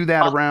we're going to do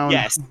that around...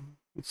 Yes.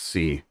 Let's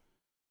see.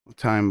 What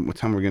time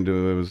we're going to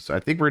do it? I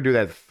think we're going to do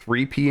that at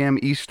 3 p.m.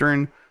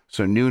 Eastern,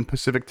 so noon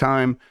Pacific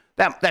time.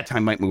 That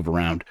time might move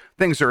around.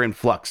 Things are in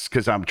flux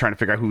because I'm trying to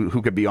figure out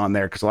who could be on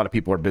there because a lot of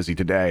people are busy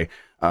today.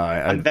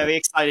 I'm very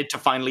excited to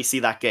finally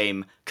see that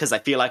game because I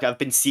feel like I've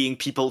been seeing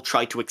people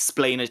try to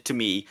explain it to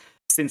me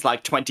since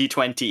like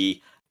 2020,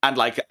 and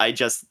like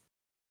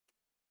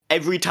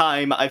every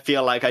time I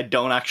feel like I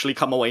don't actually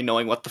come away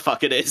knowing what the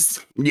fuck it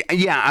is.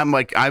 Yeah, I'm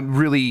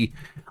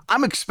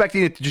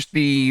expecting it to just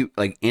be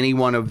like any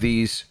one of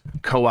these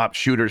co-op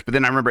shooters, but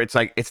then I remember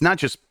it's not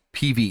just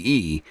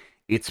PvE.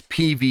 It's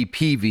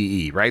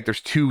PvPvE, right?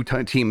 There's two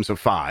teams of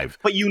 5.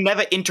 But you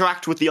never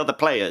interact with the other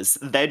players.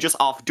 They're just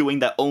off doing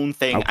their own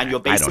thing, okay. And you're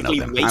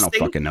basically racing. I don't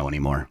fucking know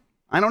anymore.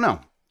 I don't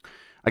know.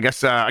 I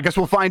guess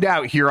we'll find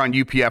out here on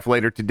UPF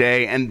later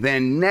today, and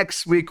then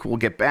next week we'll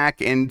get back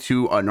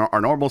into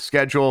our normal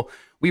schedule.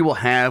 We will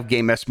have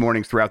Game Mess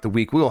Mornings throughout the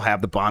week. We will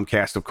have the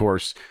Bombcast, of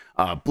course,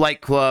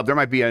 Blight Club. There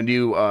might be a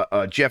new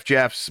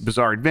Jeff's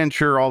Bizarre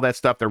Adventure, all that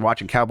stuff. They're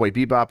watching Cowboy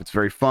Bebop. It's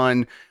very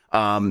fun.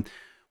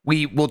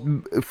 We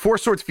will Four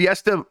Swords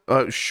Fiesta.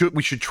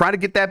 We should try to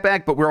get that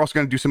back, but we're also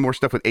going to do some more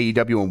stuff with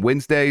AEW on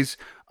Wednesdays.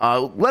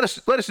 Let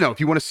us know if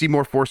you want to see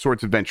more Four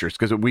Swords Adventures,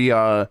 because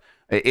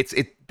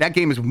that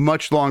game is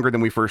much longer than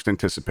we first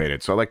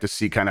anticipated. So I'd like to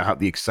see kind of how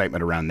the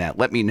excitement around that.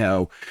 Let me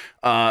know.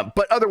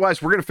 But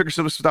otherwise, we're going to figure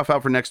some stuff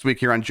out for next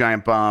week here on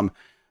Giant Bomb.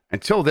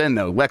 Until then,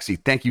 though,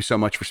 Lexi, thank you so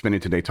much for spending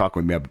today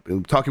talking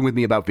with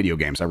me about video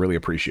games. I really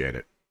appreciate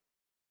it.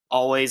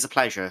 Always a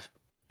pleasure.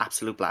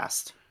 Absolute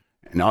blast.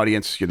 And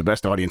audience, you're the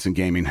best audience in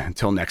gaming.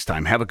 Until next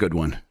time, have a good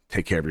one.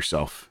 Take care of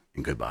yourself,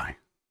 and goodbye.